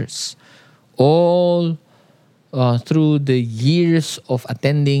Scriptures all through the years of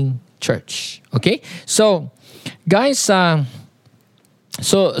attending church. Okay, so guys, so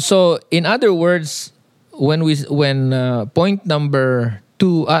in other words, when point number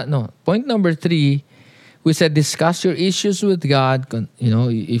 3, we said discuss your issues with God.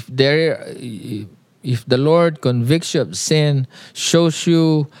 If the Lord convicts you of sin, shows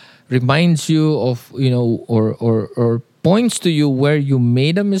you, reminds you of, or points to you where you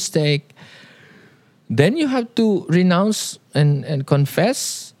made a mistake, then you have to renounce and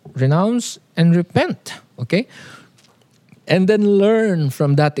confess, renounce and repent. Okay? And then learn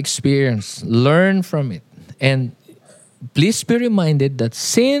from that experience. Learn from it. And please be reminded that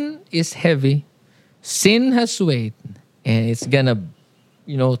sin is heavy. Sin has weight. And it's going to,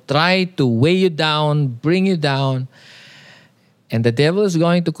 try to weigh you down, bring you down. And the devil is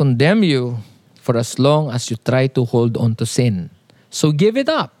going to condemn you for as long as you try to hold on to sin. So give it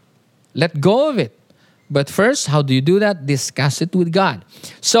up. Let go of it. But first, how do you do that? Discuss it with God.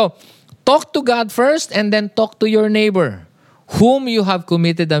 So, talk to God first and then talk to your neighbor whom you have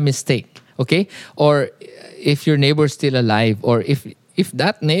committed a mistake. Okay? Or if your neighbor is still alive, or if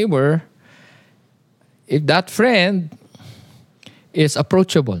that neighbor, if that friend is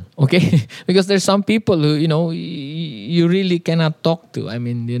approachable. Okay? Because there's some people who, you really cannot talk to. I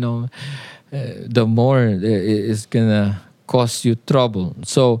mean, the more it's going to cause you trouble.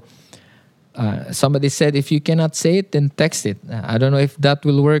 So, somebody said, if you cannot say it, then text it. I don't know if that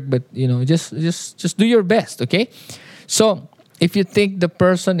will work, but just do your best, okay? So if you think the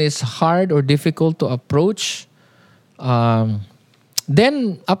person is hard or difficult to approach,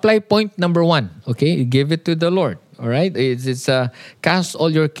 then apply point number 1, okay? Give it to the Lord, All right, it's cast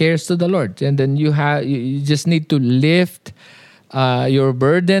all your cares to the Lord, and then you just need to lift your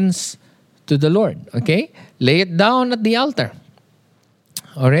burdens to the Lord. Okay, lay it down at the altar.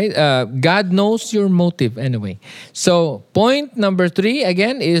 All right, God knows your motive anyway. So point number 3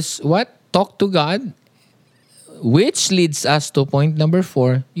 again is what? Talk to God, which leads us to point number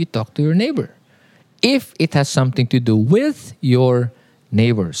 4. You talk to your neighbor if it has something to do with your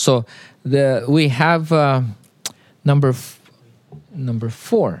neighbor. So we have number number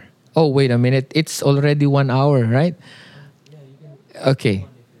 4. Oh, wait a minute. It's already 1 hour, right? Okay.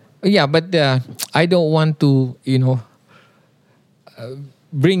 Yeah, but I don't want to,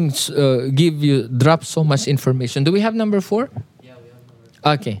 drop so much information. Do we have number 4?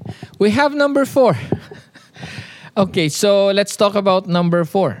 Okay. We have number 4. Okay, so let's talk about number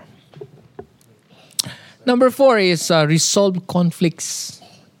 4. Number 4 is resolve conflicts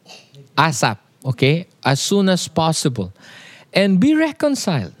ASAP, okay? As soon as possible. And be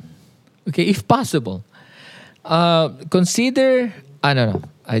reconciled, okay, if possible. Consider, I don't know,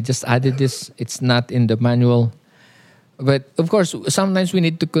 I just added this. It's not in the manual. But of course, sometimes we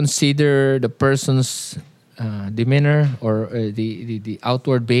need to consider the person's demeanor or the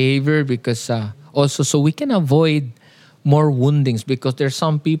outward behavior, because also so we can avoid more woundings, because there's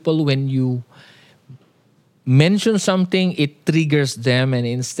some people when you mention something, it triggers them, and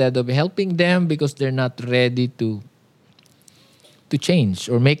instead of helping them because they're not ready to change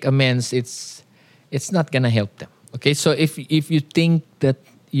or make amends, it's not gonna help them. Okay, so if you think that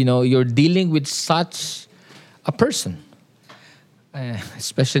you're dealing with such a person,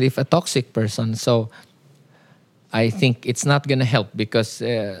 especially if a toxic person, so I think it's not gonna help, because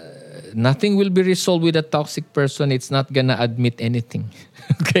nothing will be resolved with a toxic person. It's not gonna admit anything.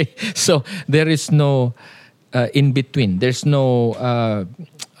 Okay, so there is no in between. There's no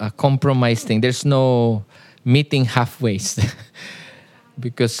compromise thing. There's no meeting halfway.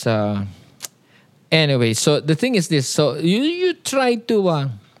 Because anyway, so the thing is this. So you try to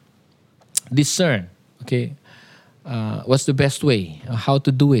discern, okay, what's the best way, how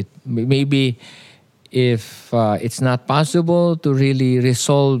to do it. Maybe if it's not possible to really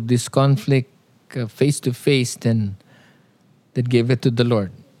resolve this conflict face to face, then give it to the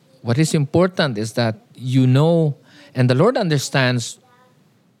Lord. What is important is that and the Lord understands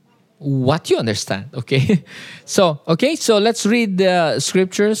what you understand. Okay, so let's read the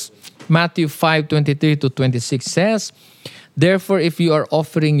scriptures. Matthew 5:23-26 says, "Therefore, if you are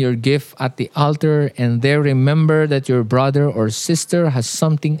offering your gift at the altar, and there remember that your brother or sister has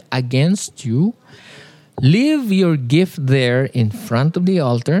something against you, leave your gift there in front of the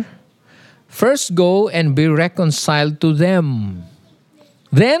altar. First go and be reconciled to them.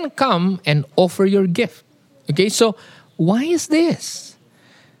 Then come and offer your gift." Okay, so why is this?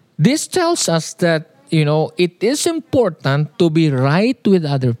 This tells us that, it is important to be right with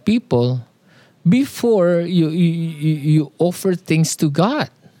other people before you offer things to God,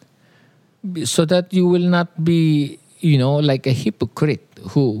 so that you will not be, like a hypocrite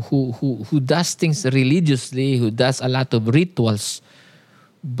who does things religiously, who does a lot of rituals,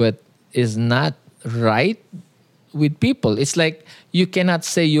 but is not right with people. It's like you cannot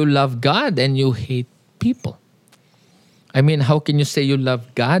say you love God and you hate people. I mean, how can you say you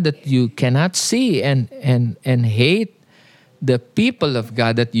love God that you cannot see, and hate the people of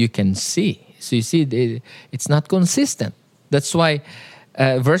God that you can see? So you see, it's not consistent. That's why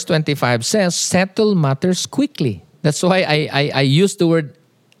verse 25 says, "Settle matters quickly." That's why I use the word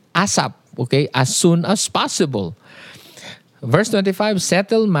ASAP, okay, as soon as possible. Verse 25,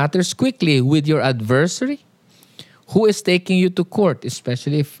 "Settle matters quickly with your adversary who is taking you to court,"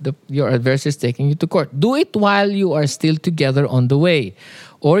 especially if your adversary is taking you to court. "Do it while you are still together on the way,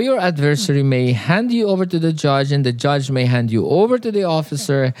 or your adversary may hand you over to the judge, and the judge may hand you over to the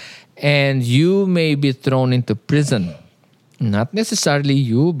officer, and you may be thrown into prison." Not necessarily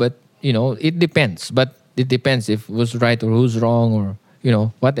you, but it depends. But it depends if who's right or who's wrong, or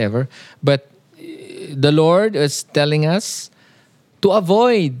whatever. But the Lord is telling us to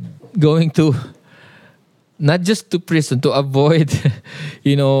avoid going to, not just to prison, to avoid,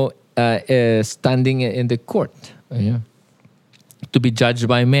 standing in the court, to be judged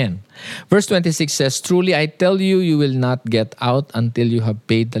by men. Verse 26 says, "Truly I tell you, you will not get out until you have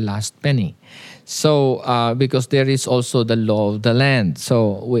paid the last penny." So, because there is also the law of the land.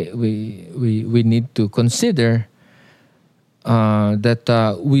 So we need to consider that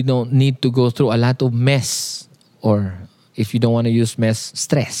we don't need to go through a lot of mess, or if you don't want to use mess,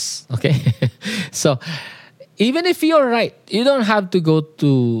 stress. Okay, so even if you're right, you don't have to go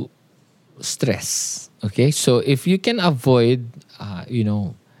to stress. Okay, so if you can avoid,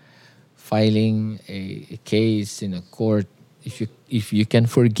 filing a case in a court, if you can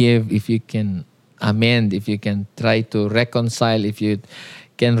forgive, if you can amend, if you can try to reconcile, if you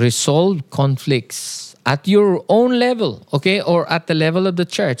can resolve conflicts at your own level, okay, or at the level of the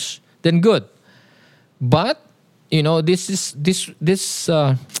church, then good. But this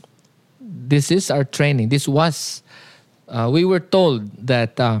is our training. This was we were told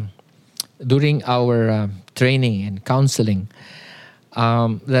that during our training and counseling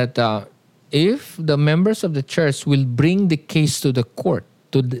that if the members of the church will bring the case to the court,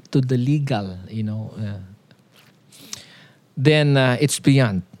 to the legal, then it's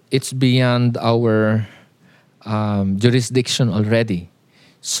beyond our jurisdiction already.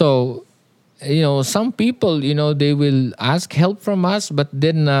 So, some people, they will ask help from us, but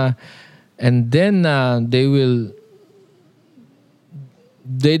then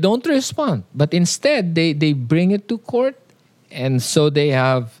they don't respond. But instead, they bring it to court, and so they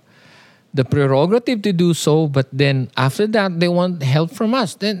have the prerogative to do so. But then after that, they want help from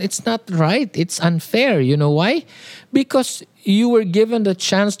us. Then it's not right. It's unfair. You know why? Because you were given the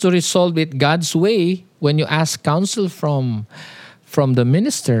chance to resolve it God's way when you ask counsel from the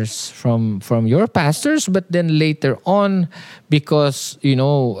ministers, from your pastors. But then later on, because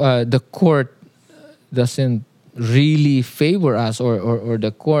the court doesn't really favor us, or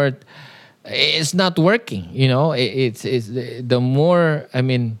the court is not working. It's the more,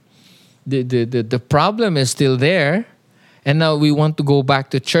 the problem is still there, and now we want to go back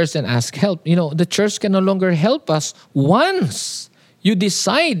to church and ask help. The church can no longer help us once you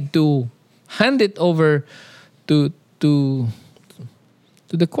decide to hand it over to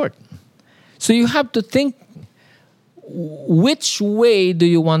the court. So you have to think, which way do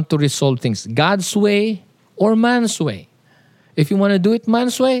you want to resolve things? God's way or man's way? If you want to do it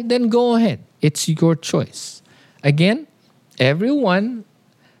man's way, then go ahead. It's your choice. Again, everyone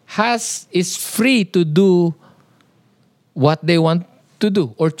is free to do what they want to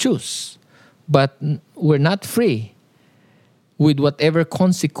do or choose. But we're not free with whatever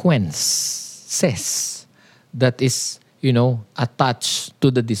consequences that is, attached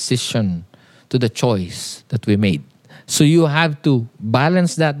to the decision, to the choice that we made. So you have to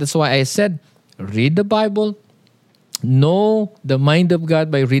balance that. That's why I said, read the Bible, know the mind of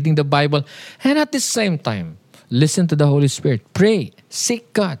God by reading the Bible, and at the same time, listen to the Holy Spirit. Pray,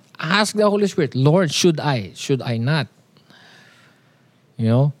 seek God, ask the Holy Spirit, Lord, should I not?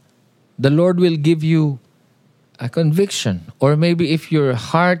 The Lord will give you a conviction. Or maybe if your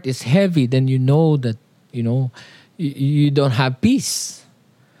heart is heavy, then you know that, you don't have peace.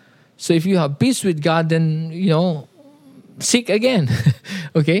 So if you have peace with God, then, seek again.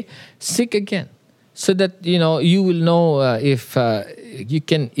 Okay? Seek again. So that, you will know if you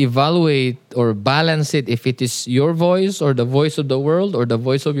can evaluate or balance it, if it is your voice or the voice of the world or the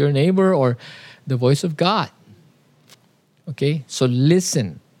voice of your neighbor or the voice of God. Okay? So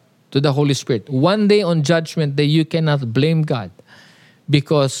listen to the Holy Spirit. One day on Judgment Day, you cannot blame God,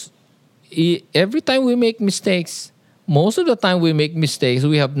 because every time we make mistakes, most of the time we make mistakes,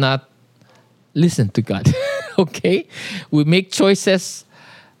 we have not listened to God. Okay? We make choices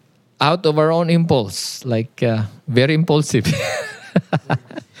out of our own impulse, like very impulsive.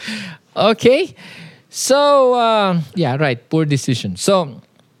 Okay? So, right, poor decision. So,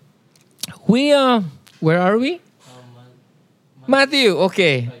 where are we? Matthew,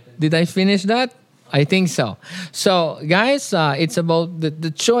 okay. Did I finish that? I think so. So, guys, it's about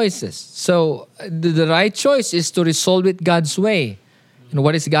the choices. So, the right choice is to resolve it God's way. And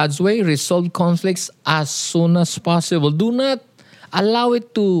what is God's way? Resolve conflicts as soon as possible. Do not allow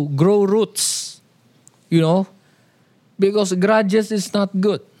it to grow roots, because grudges is not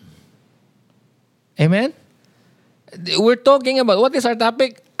good. Amen? We're talking about, what is our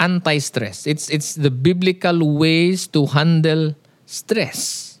topic? Anti-stress. It's the biblical ways to handle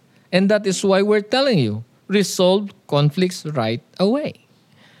stress. And that is why we're telling you, resolve conflicts right away.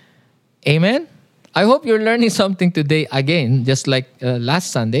 Amen? I hope you're learning something today again, just like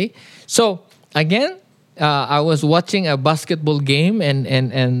last Sunday. So, again, I was watching a basketball game,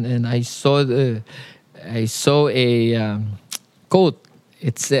 and I saw a quote.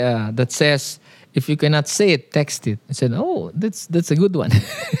 It's that says, "If you cannot say it, text it." I said, "Oh, that's a good one."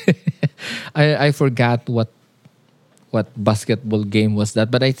 I forgot what basketball game was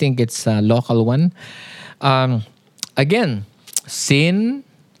that, but I think it's a local one. Again, sin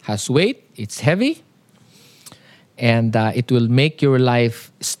has weight. It's heavy, and it will make your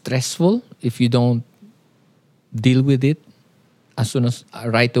life stressful if you don't deal with it as soon as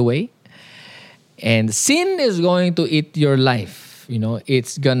right away. And sin is going to eat your life.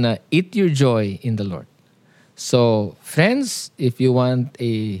 It's gonna eat your joy in the Lord. So, friends, if you want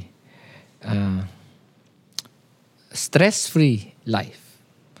a uh, stress-free life.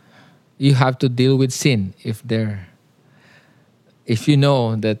 You have to deal with sin if you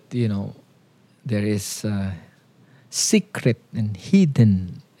know that there is secret and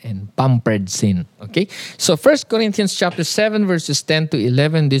hidden and pampered sin. Okay, so First Corinthians chapter 7 verses 10 to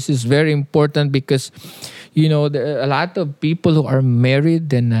 11. This is very important because there are a lot of people who are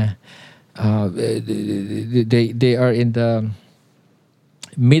married and they are in the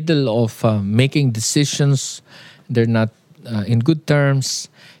middle of making decisions. They're not in good terms.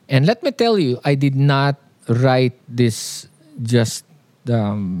 And let me tell you, I did not write this just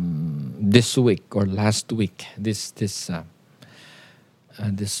this week or last week. This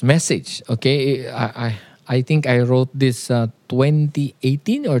message. Okay, I think I wrote this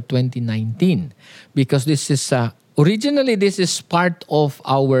 2018 or 2019 because this is originally this is part of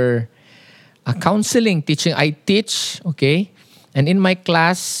our counseling teaching. I teach, okay, and in my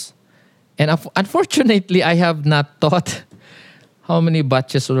class, and unfortunately, I have not taught how many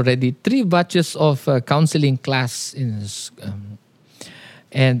batches already? 3 batches of counseling class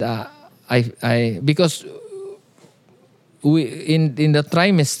and I because we in the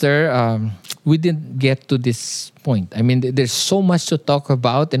trimester we didn't get to this point. I mean, there's so much to talk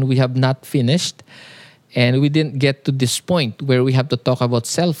about, and we have not finished, and we didn't get to this point where we have to talk about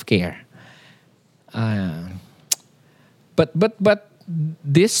self-care. But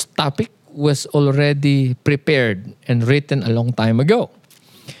this topic was already prepared and written a long time ago.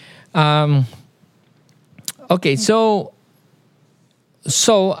 Okay, so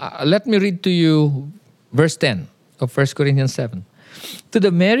let me read to you verse 10 of 1 Corinthians 7. To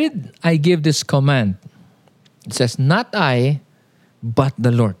the married, I give this command. It says, not I, but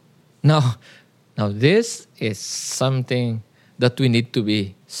the Lord. Now this is something that we need to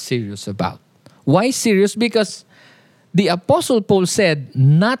be serious about. Why serious? Because the Apostle Paul said,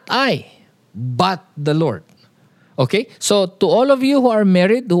 not I, but the Lord. Okay? So to all of you who are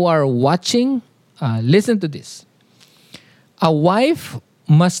married, who are watching, listen to this. A wife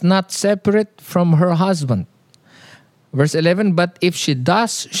must not separate from her husband. Verse 11, but if she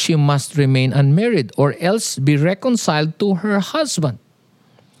does, she must remain unmarried or else be reconciled to her husband.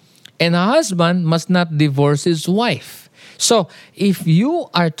 And a husband must not divorce his wife. So if you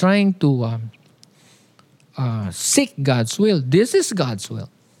are trying to seek God's will, this is God's will.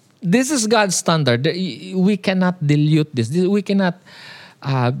 This is God's standard. We cannot dilute this. We cannot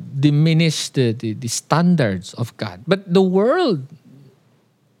diminish the standards of God. But the world,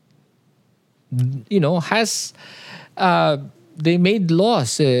 has... they made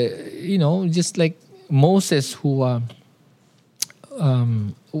laws, just like Moses, who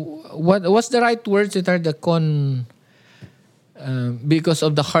what's the right words that are because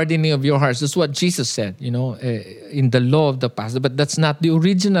of the hardening of your hearts. That's what Jesus said, in the law of the past. But that's not the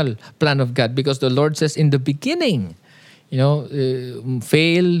original plan of God, because the Lord says in the beginning,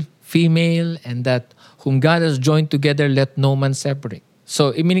 male, female, and that whom God has joined together, let no man separate.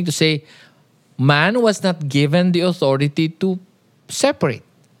 So, meaning to say, man was not given the authority to separate.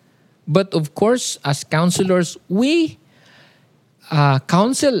 But of course, as counselors, we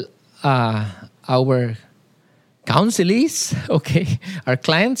counsel our counselees, okay, our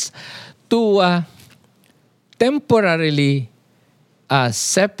clients, to temporarily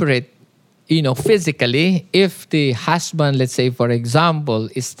separate, physically, if the husband, let's say, for example,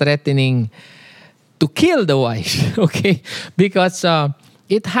 is threatening to kill the wife, okay, because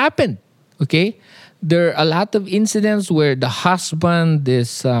it happened. Okay, there are a lot of incidents where the husband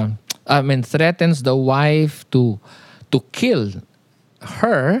threatens the wife to kill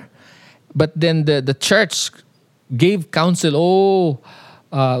her, but then the church gave counsel.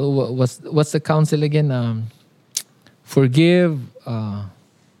 What's the counsel again? Forgive.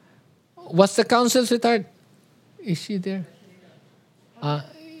 What's the counsel, sweetheart? Is she there?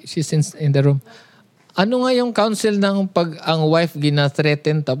 She's in the room. Ano nga yung counsel ng pag ang wife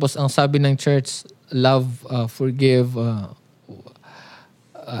gina-threaten tapos ang sabi ng church, love, forgive,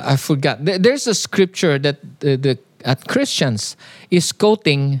 I forgot. There's a scripture that at Christians is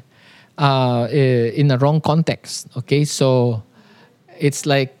quoting in a wrong context. Okay, so it's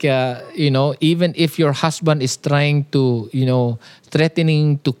like, even if your husband is trying to,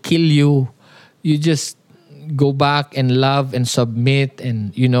 threatening to kill you, you just go back and love and submit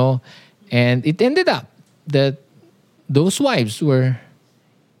and, and it ended up that those wives were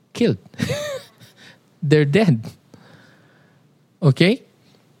killed. They're dead. Okay?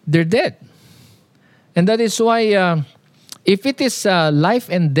 They're dead. And that is why if it is a life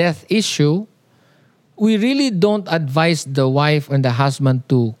and death issue, we really don't advise the wife and the husband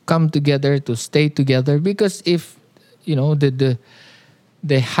to come together, to stay together. Because if,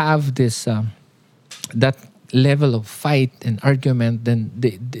 they have this that level of fight and argument, then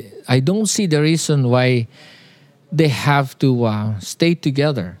I don't see the reason why they have to stay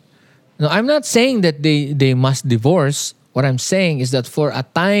together. Now, I'm not saying that they must divorce. What I'm saying is that for a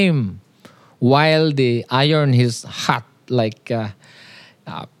time, while the iron is hot, like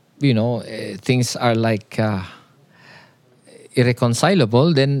things are like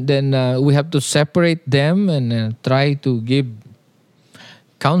irreconcilable, then we have to separate them and try to give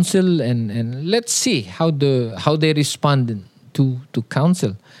counsel, and let's see how they respond to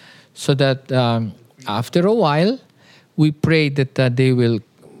counsel, so that after a while we pray that they will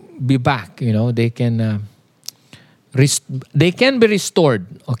be back. They can they can be restored.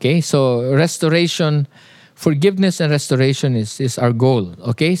 Okay, so restoration, forgiveness and restoration is our goal.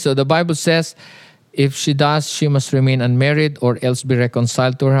 Okay, so the Bible says, if she does, she must remain unmarried or else be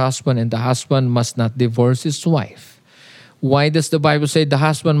reconciled to her husband, and the husband must not divorce his wife. Why does the Bible say the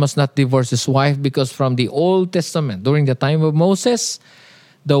husband must not divorce his wife? Because from the Old Testament, during the time of Moses,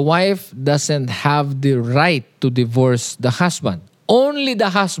 the wife doesn't have the right to divorce the husband. Only the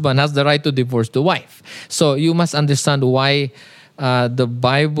husband has the right to divorce the wife. So you must understand why the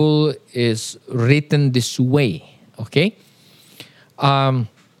Bible is written this way. Okay?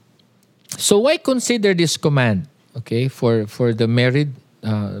 So why consider this command? Okay, for the married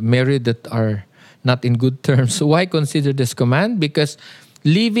that are not in good terms. So why consider this command? Because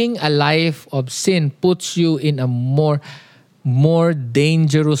living a life of sin puts you in a more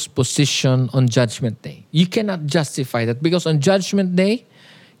dangerous position on Judgment Day. You cannot justify that, because on Judgment Day,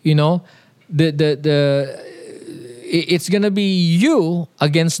 it's gonna be you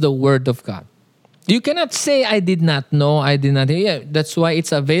against the Word of God. You cannot say, I did not know, I did not. Yeah, that's why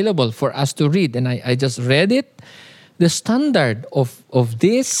it's available for us to read. And I just read it. The standard of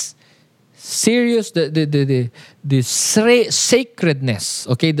this serious, the sacredness,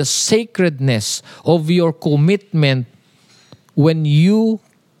 okay, the sacredness of your commitment when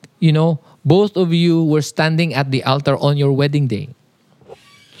both of you were standing at the altar on your wedding day.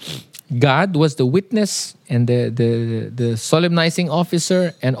 God was the witness and the solemnizing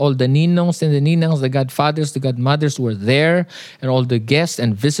officer, and all the ninongs and the ninangs, the godfathers, the godmothers were there, and all the guests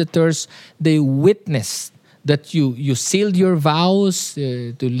and visitors. They witnessed that you sealed your vows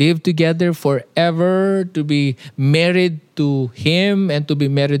to live together forever, to be married to him and to be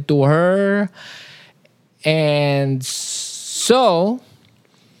married to her. And so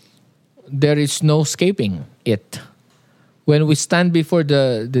there is no escaping it. When we stand before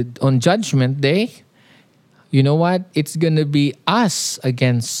on Judgment Day, you know what? It's going to be us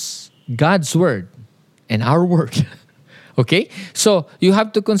against God's word and our word. Okay? So you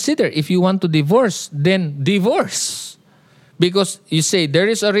have to consider, if you want to divorce, then divorce. Because you say, there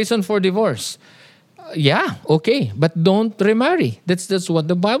is a reason for divorce. Yeah, okay. But don't remarry. That's what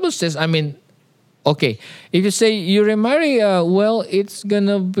the Bible says. I mean, okay. If you say you remarry, it's going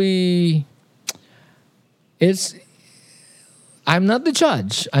to be... I'm not the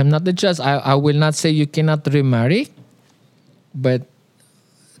judge. I will not say you cannot remarry, but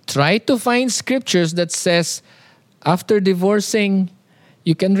try to find scriptures that says after divorcing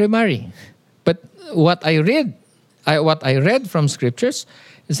you can remarry. But what I read from scriptures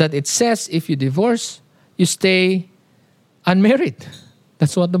is that it says if you divorce, you stay unmarried.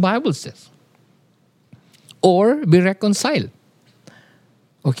 That's what the Bible says. Or be reconciled.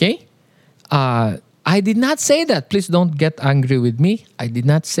 Okay? I did not say that. Please don't get angry with me. I did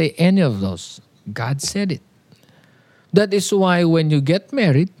not say any of those. God said it. That is why when you get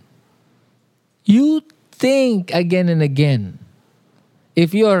married, you think again and again.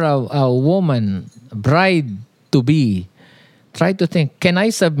 If you're a woman, a bride to be, try to think, can I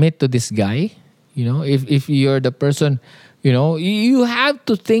submit to this guy? If you're the person, you have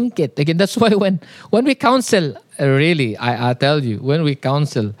to think it. Again, that's why when we counsel, really, I tell you, when we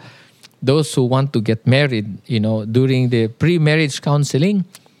counsel those who want to get married, during the pre-marriage counseling,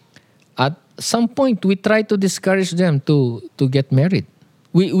 at some point we try to discourage them to get married.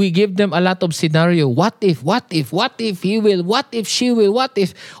 We give them a lot of scenario. What if he will, what if she will, what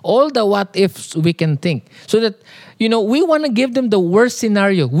if, all the what ifs we can think. So that, we want to give them the worst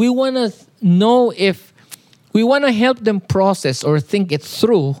scenario. We want to know we want to help them process or think it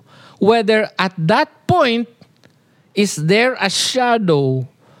through, whether at that point, is there a shadow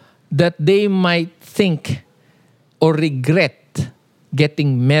that they might think or regret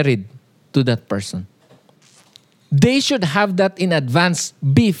getting married to that person. They should have that in advance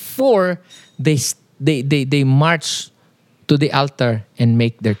before they march to the altar and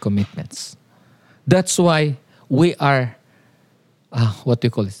make their commitments. That's why we are, what do you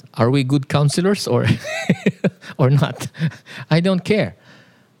call this? Are we good counselors or or not? I don't care.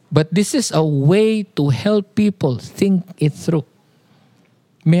 But this is a way to help people think it through.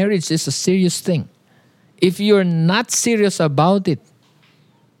 Marriage is a serious thing. If you're not serious about it,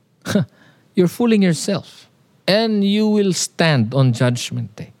 you're fooling yourself. And you will stand on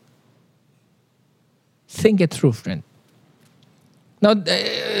Judgment Day. Think it through, friend. Now,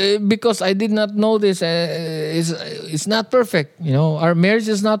 because I did not know this, it's not perfect. Our marriage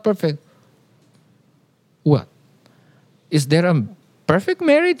is not perfect. What? Is there a perfect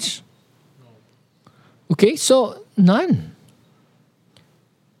marriage? Okay, so none.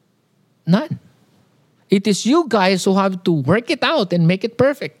 None. It is you guys who have to work it out and make it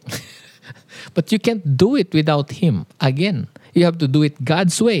perfect. But you can't do it without Him. Again, you have to do it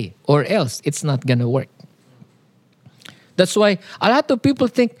God's way, or else it's not gonna work. That's why a lot of people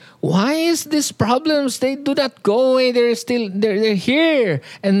think, why is these problems? They do not go away. They're here,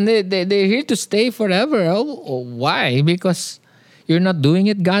 and they're here to stay forever. Why? Because you're not doing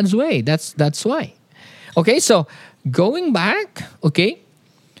it God's way. That's why. Okay, so going back, okay,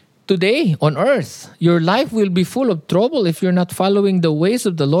 today on earth, your life will be full of trouble if you're not following the ways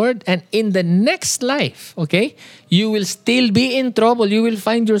of the Lord. And in the next life, okay, you will still be in trouble. You will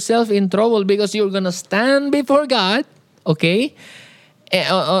find yourself in trouble because you're going to stand before God, okay,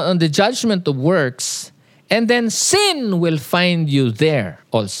 on the judgment of works. And then sin will find you there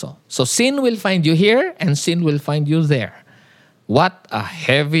also. So sin will find you here and sin will find you there. What a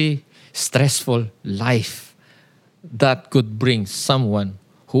heavy, stressful life that could bring someone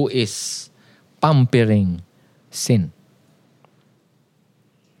who is pampering sin.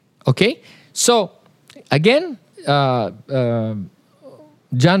 Okay? So, again, John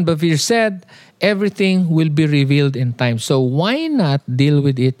Bevere said, everything will be revealed in time. So, why not deal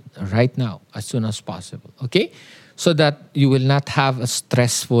with it right now, as soon as possible? Okay? So that you will not have a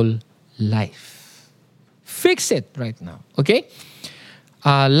stressful life. Fix it right now. Okay?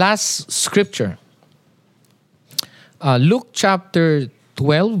 Last scripture. Luke chapter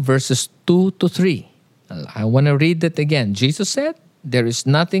 12 verses 2 to 3. I want to read that again. Jesus said, there is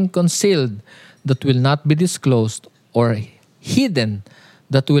nothing concealed that will not be disclosed, or hidden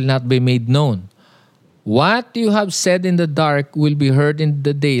that will not be made known. What you have said in the dark will be heard in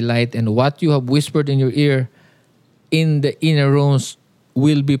the daylight, and what you have whispered in your ear in the inner rooms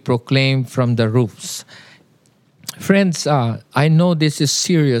will be proclaimed from the roofs. Friends, I know this is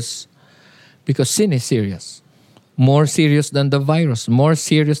serious because sin is serious. More serious than the virus. More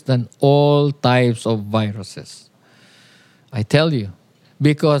serious than all types of viruses. I tell you.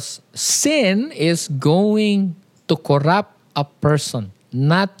 Because sin is going to corrupt a person.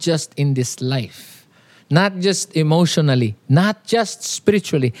 Not just in this life. Not just emotionally. Not just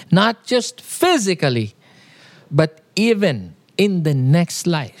spiritually. Not just physically. But even in the next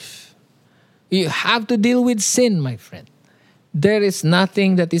life. You have to deal with sin, my friend. There is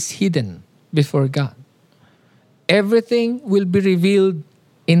nothing that is hidden before God. Everything will be revealed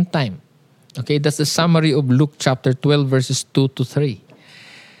in time. Okay, that's the summary of Luke chapter 12 verses 2 to 3.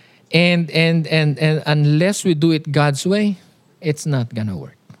 And unless we do it God's way, it's not gonna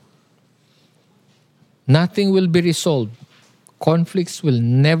work. Nothing will be resolved. Conflicts will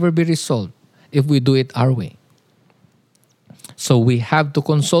never be resolved if we do it our way. So we have to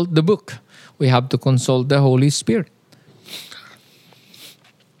consult the book. We have to consult the Holy Spirit.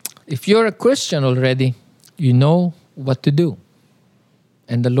 If you're a Christian already, you know what to do.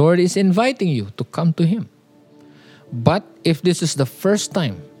 And the Lord is inviting you to come to Him. But if this is the first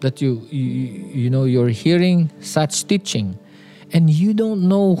time that you're hearing such teaching and you don't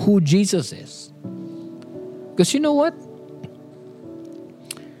know who Jesus is, because you know what?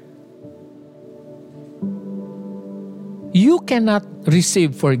 You cannot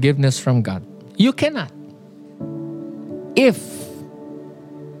receive forgiveness from God. You cannot. If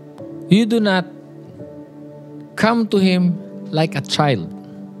you do not come to Him like a child.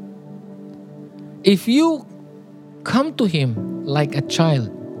 If you come to Him like a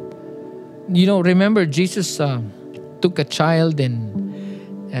child, remember Jesus took a child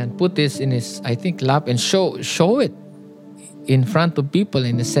and put this in his, I think, lap and show it in front of people,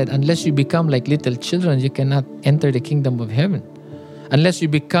 and he said, unless you become like little children, you cannot enter the kingdom of heaven. Unless you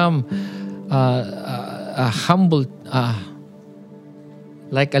become a humble,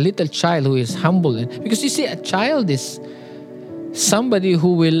 like a little child who is humble. Because you see, a child is somebody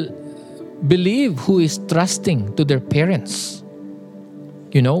who will believe, who is trusting to their parents.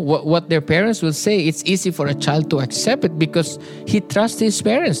 What their parents will say, it's easy for a child to accept it because he trusts his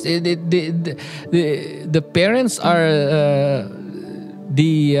parents. The parents are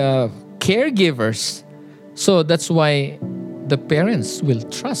the caregivers. So that's why the parents will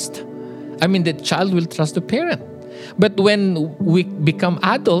trust. The child will trust the parent. But when we become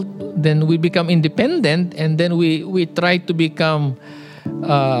adult, then we become independent, and then we try to become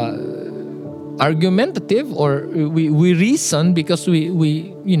argumentative, or we reason because we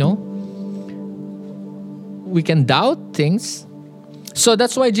we can doubt things. So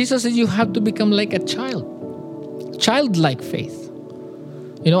that's why Jesus says you have to become like a child. Childlike faith.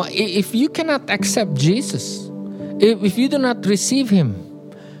 If you cannot accept Jesus, if you do not receive Him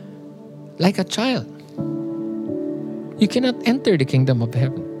like a child, you cannot enter the kingdom of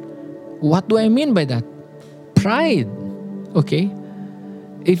heaven. What do I mean by that? Pride. Okay?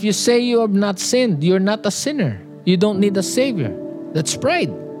 If you say you have not sinned, you're not a sinner. You don't need a Savior. That's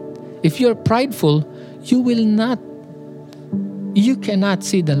pride. If you're prideful, you cannot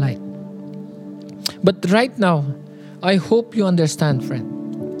see the light. But right now, I hope you understand, friend.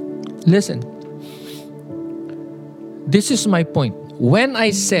 Listen. This is my point. When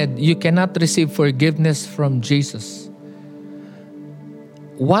I said you cannot receive forgiveness from Jesus,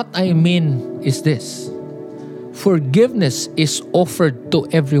 what I mean is this. Forgiveness is offered to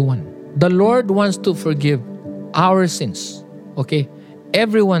everyone. The Lord wants to forgive our sins. Okay?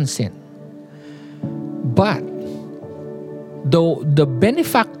 Everyone's sin. But the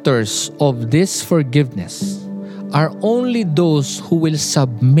benefactors of this forgiveness are only those who will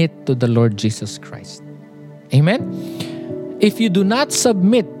submit to the Lord Jesus Christ. Amen? If you do not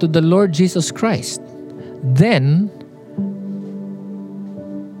submit to the Lord Jesus Christ, then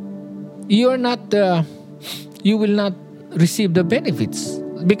you will not receive the benefits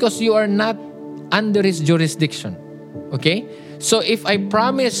because you are not under His jurisdiction. Okay? So if I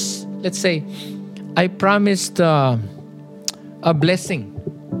promise, let's say, I promised a blessing.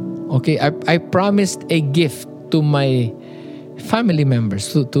 Okay? I promised a gift to my family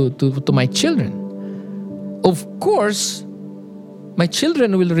members, to my children. Of course, my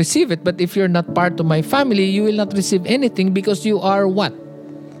children will receive it, but if you're not part of my family, you will not receive anything because you are what?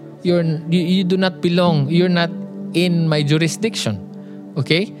 You do not belong. You're not in my jurisdiction.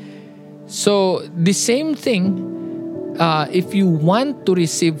 Okay? So, the same thing, if you want to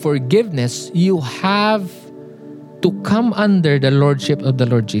receive forgiveness, you have to come under the lordship of the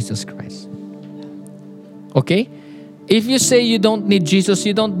Lord Jesus Christ. Okay? If you say you don't need Jesus,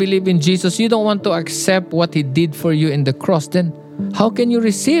 you don't believe in Jesus, you don't want to accept what He did for you in the cross, then how can you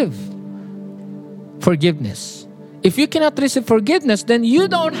receive forgiveness? If you cannot receive forgiveness, then you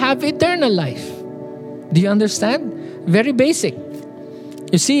don't have eternal life. Do you understand? Very basic.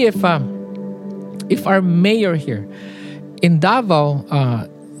 You see, if our mayor here in Davao,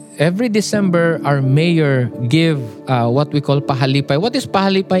 every December, our mayor give what we call pahalipay. What is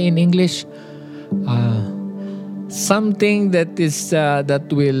pahalipay in English? Something that is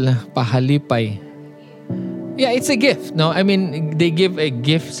that will pahalipay. Yeah, it's a gift. No, I mean they give a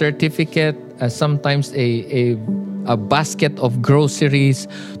gift certificate, sometimes a basket of groceries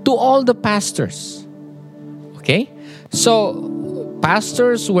to all the pastors. Okay, so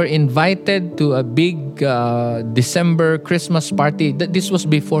pastors were invited to a big December Christmas party. This was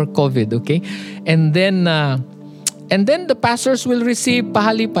before COVID. Okay, and then the pastors will receive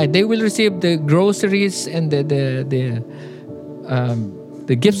pahalipay. They will receive the groceries and the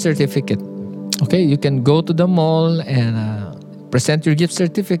gift certificate. Okay, you can go to the mall and present your gift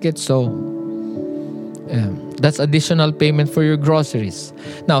certificate. So that's additional payment for your groceries.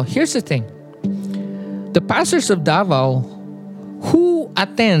 Now, here's the thing. The pastors of Davao who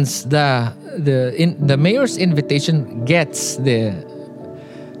attends the mayor's invitation gets the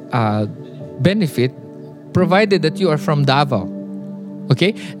benefit, provided that you are from Davao.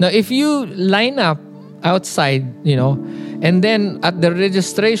 Okay? Now, if you line up outside, and then at the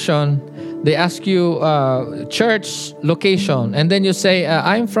registration, they ask you church location, and then you say,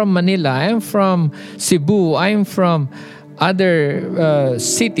 I'm from Manila, I'm from Cebu, I'm from other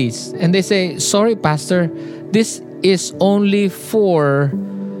cities. And they say, sorry, Pastor, this is only for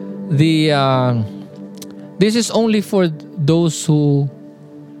those who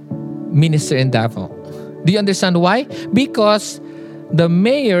minister in Davao. Do you understand why? Because the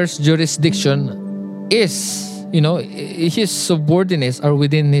mayor's jurisdiction is, his subordinates are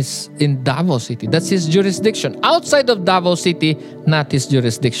in Davao City. That's his jurisdiction. Outside of Davao City, not his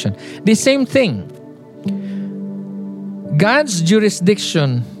jurisdiction. The same thing. God's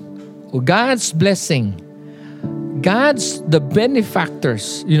jurisdiction, God's blessing, the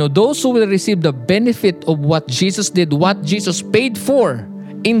benefactors, those who will receive the benefit of what Jesus did, what Jesus paid for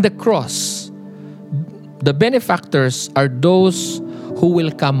in the cross. The benefactors are those who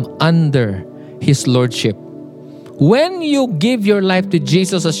will come under His lordship. When you give your life to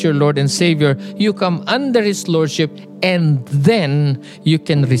Jesus as your Lord and Savior, you come under His lordship, and then you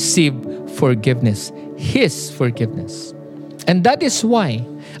can receive forgiveness. His forgiveness. And that is why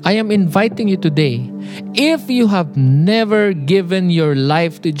I am inviting you today. If you have never given your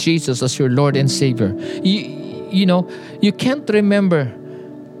life to Jesus as your Lord and Savior, you can't remember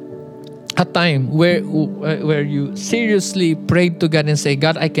a time where you seriously prayed to God and say,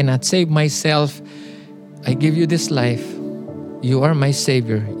 God, I cannot save myself. I give you this life. You are my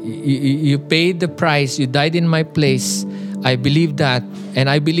Savior. You paid the price. You died in my place. I believe that. And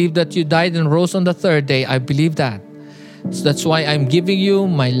I believe that you died and rose on the third day. I believe that. So that's why I'm giving you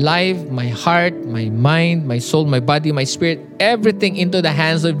my life, my heart, my mind, my soul, my body, my spirit, everything into the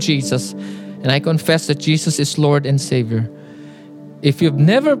hands of Jesus. And I confess that Jesus is Lord and Savior. If you've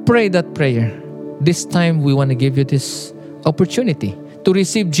never prayed that prayer, this time we want to give you this opportunity to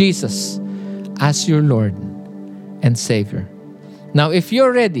receive Jesus as your Lord and Savior. Now, if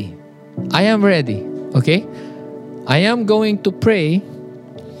you're ready, I am ready, okay? I am going to pray,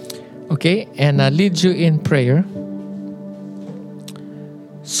 okay, and lead you in prayer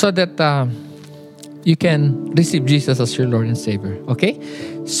so that you can receive Jesus as your Lord and Savior, okay?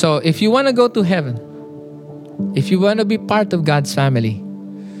 So if you want to go to heaven, if you want to be part of God's family,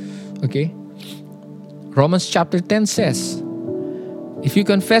 okay? Romans chapter 10 says, if you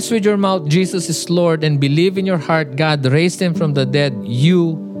confess with your mouth Jesus is Lord and believe in your heart God raised Him from the dead,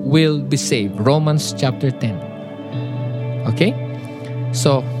 you will be saved. Romans chapter 10. Okay?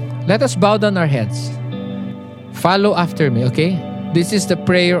 So, let us bow down our heads. Follow after me, okay? This is the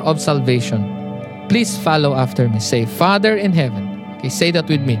prayer of salvation. Please follow after me. Say, Father in heaven. Okay, say that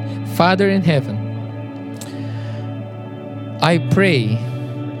with me. Father in heaven, I pray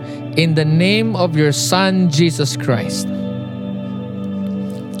in the name of your Son, Jesus Christ,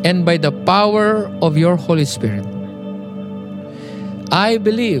 and by the power of your Holy Spirit, I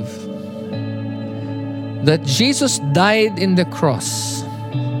believe that Jesus died in the cross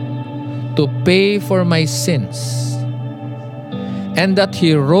to pay for my sins, and that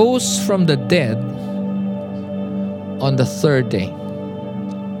He rose from the dead on the third day.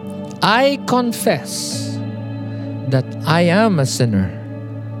 I confess that I am a sinner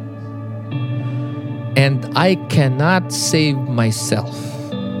and I cannot save myself.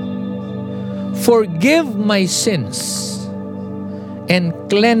 Forgive my sins and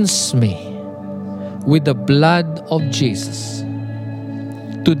cleanse me with the blood of Jesus.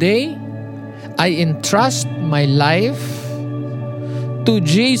 Today, I entrust my life to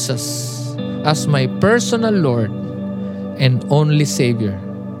Jesus as my personal Lord and only Savior.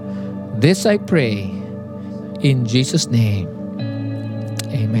 This I pray in Jesus' name.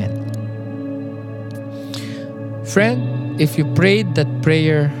 Amen. Friend, if you prayed that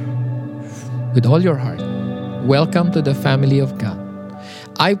prayer with all your heart, welcome to the family of God.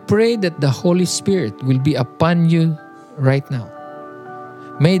 I pray that the Holy Spirit will be upon you right now.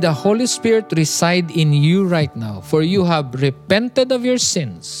 May the Holy Spirit reside in you right now, for you have repented of your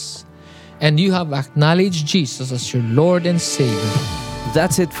sins and you have acknowledged Jesus as your Lord and Savior.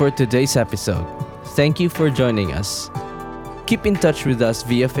 That's it for today's episode. Thank you for joining us. Keep in touch with us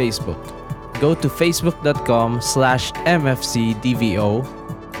via Facebook. Go to facebook.com/mfcdvo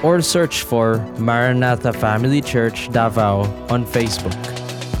or search for Maranatha Family Church Davao on Facebook,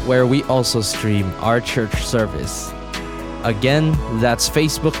 where we also stream our church service. Again, that's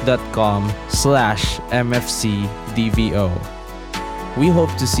facebook.com/mfcdvo. We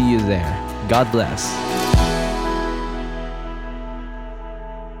hope to see you there. God bless.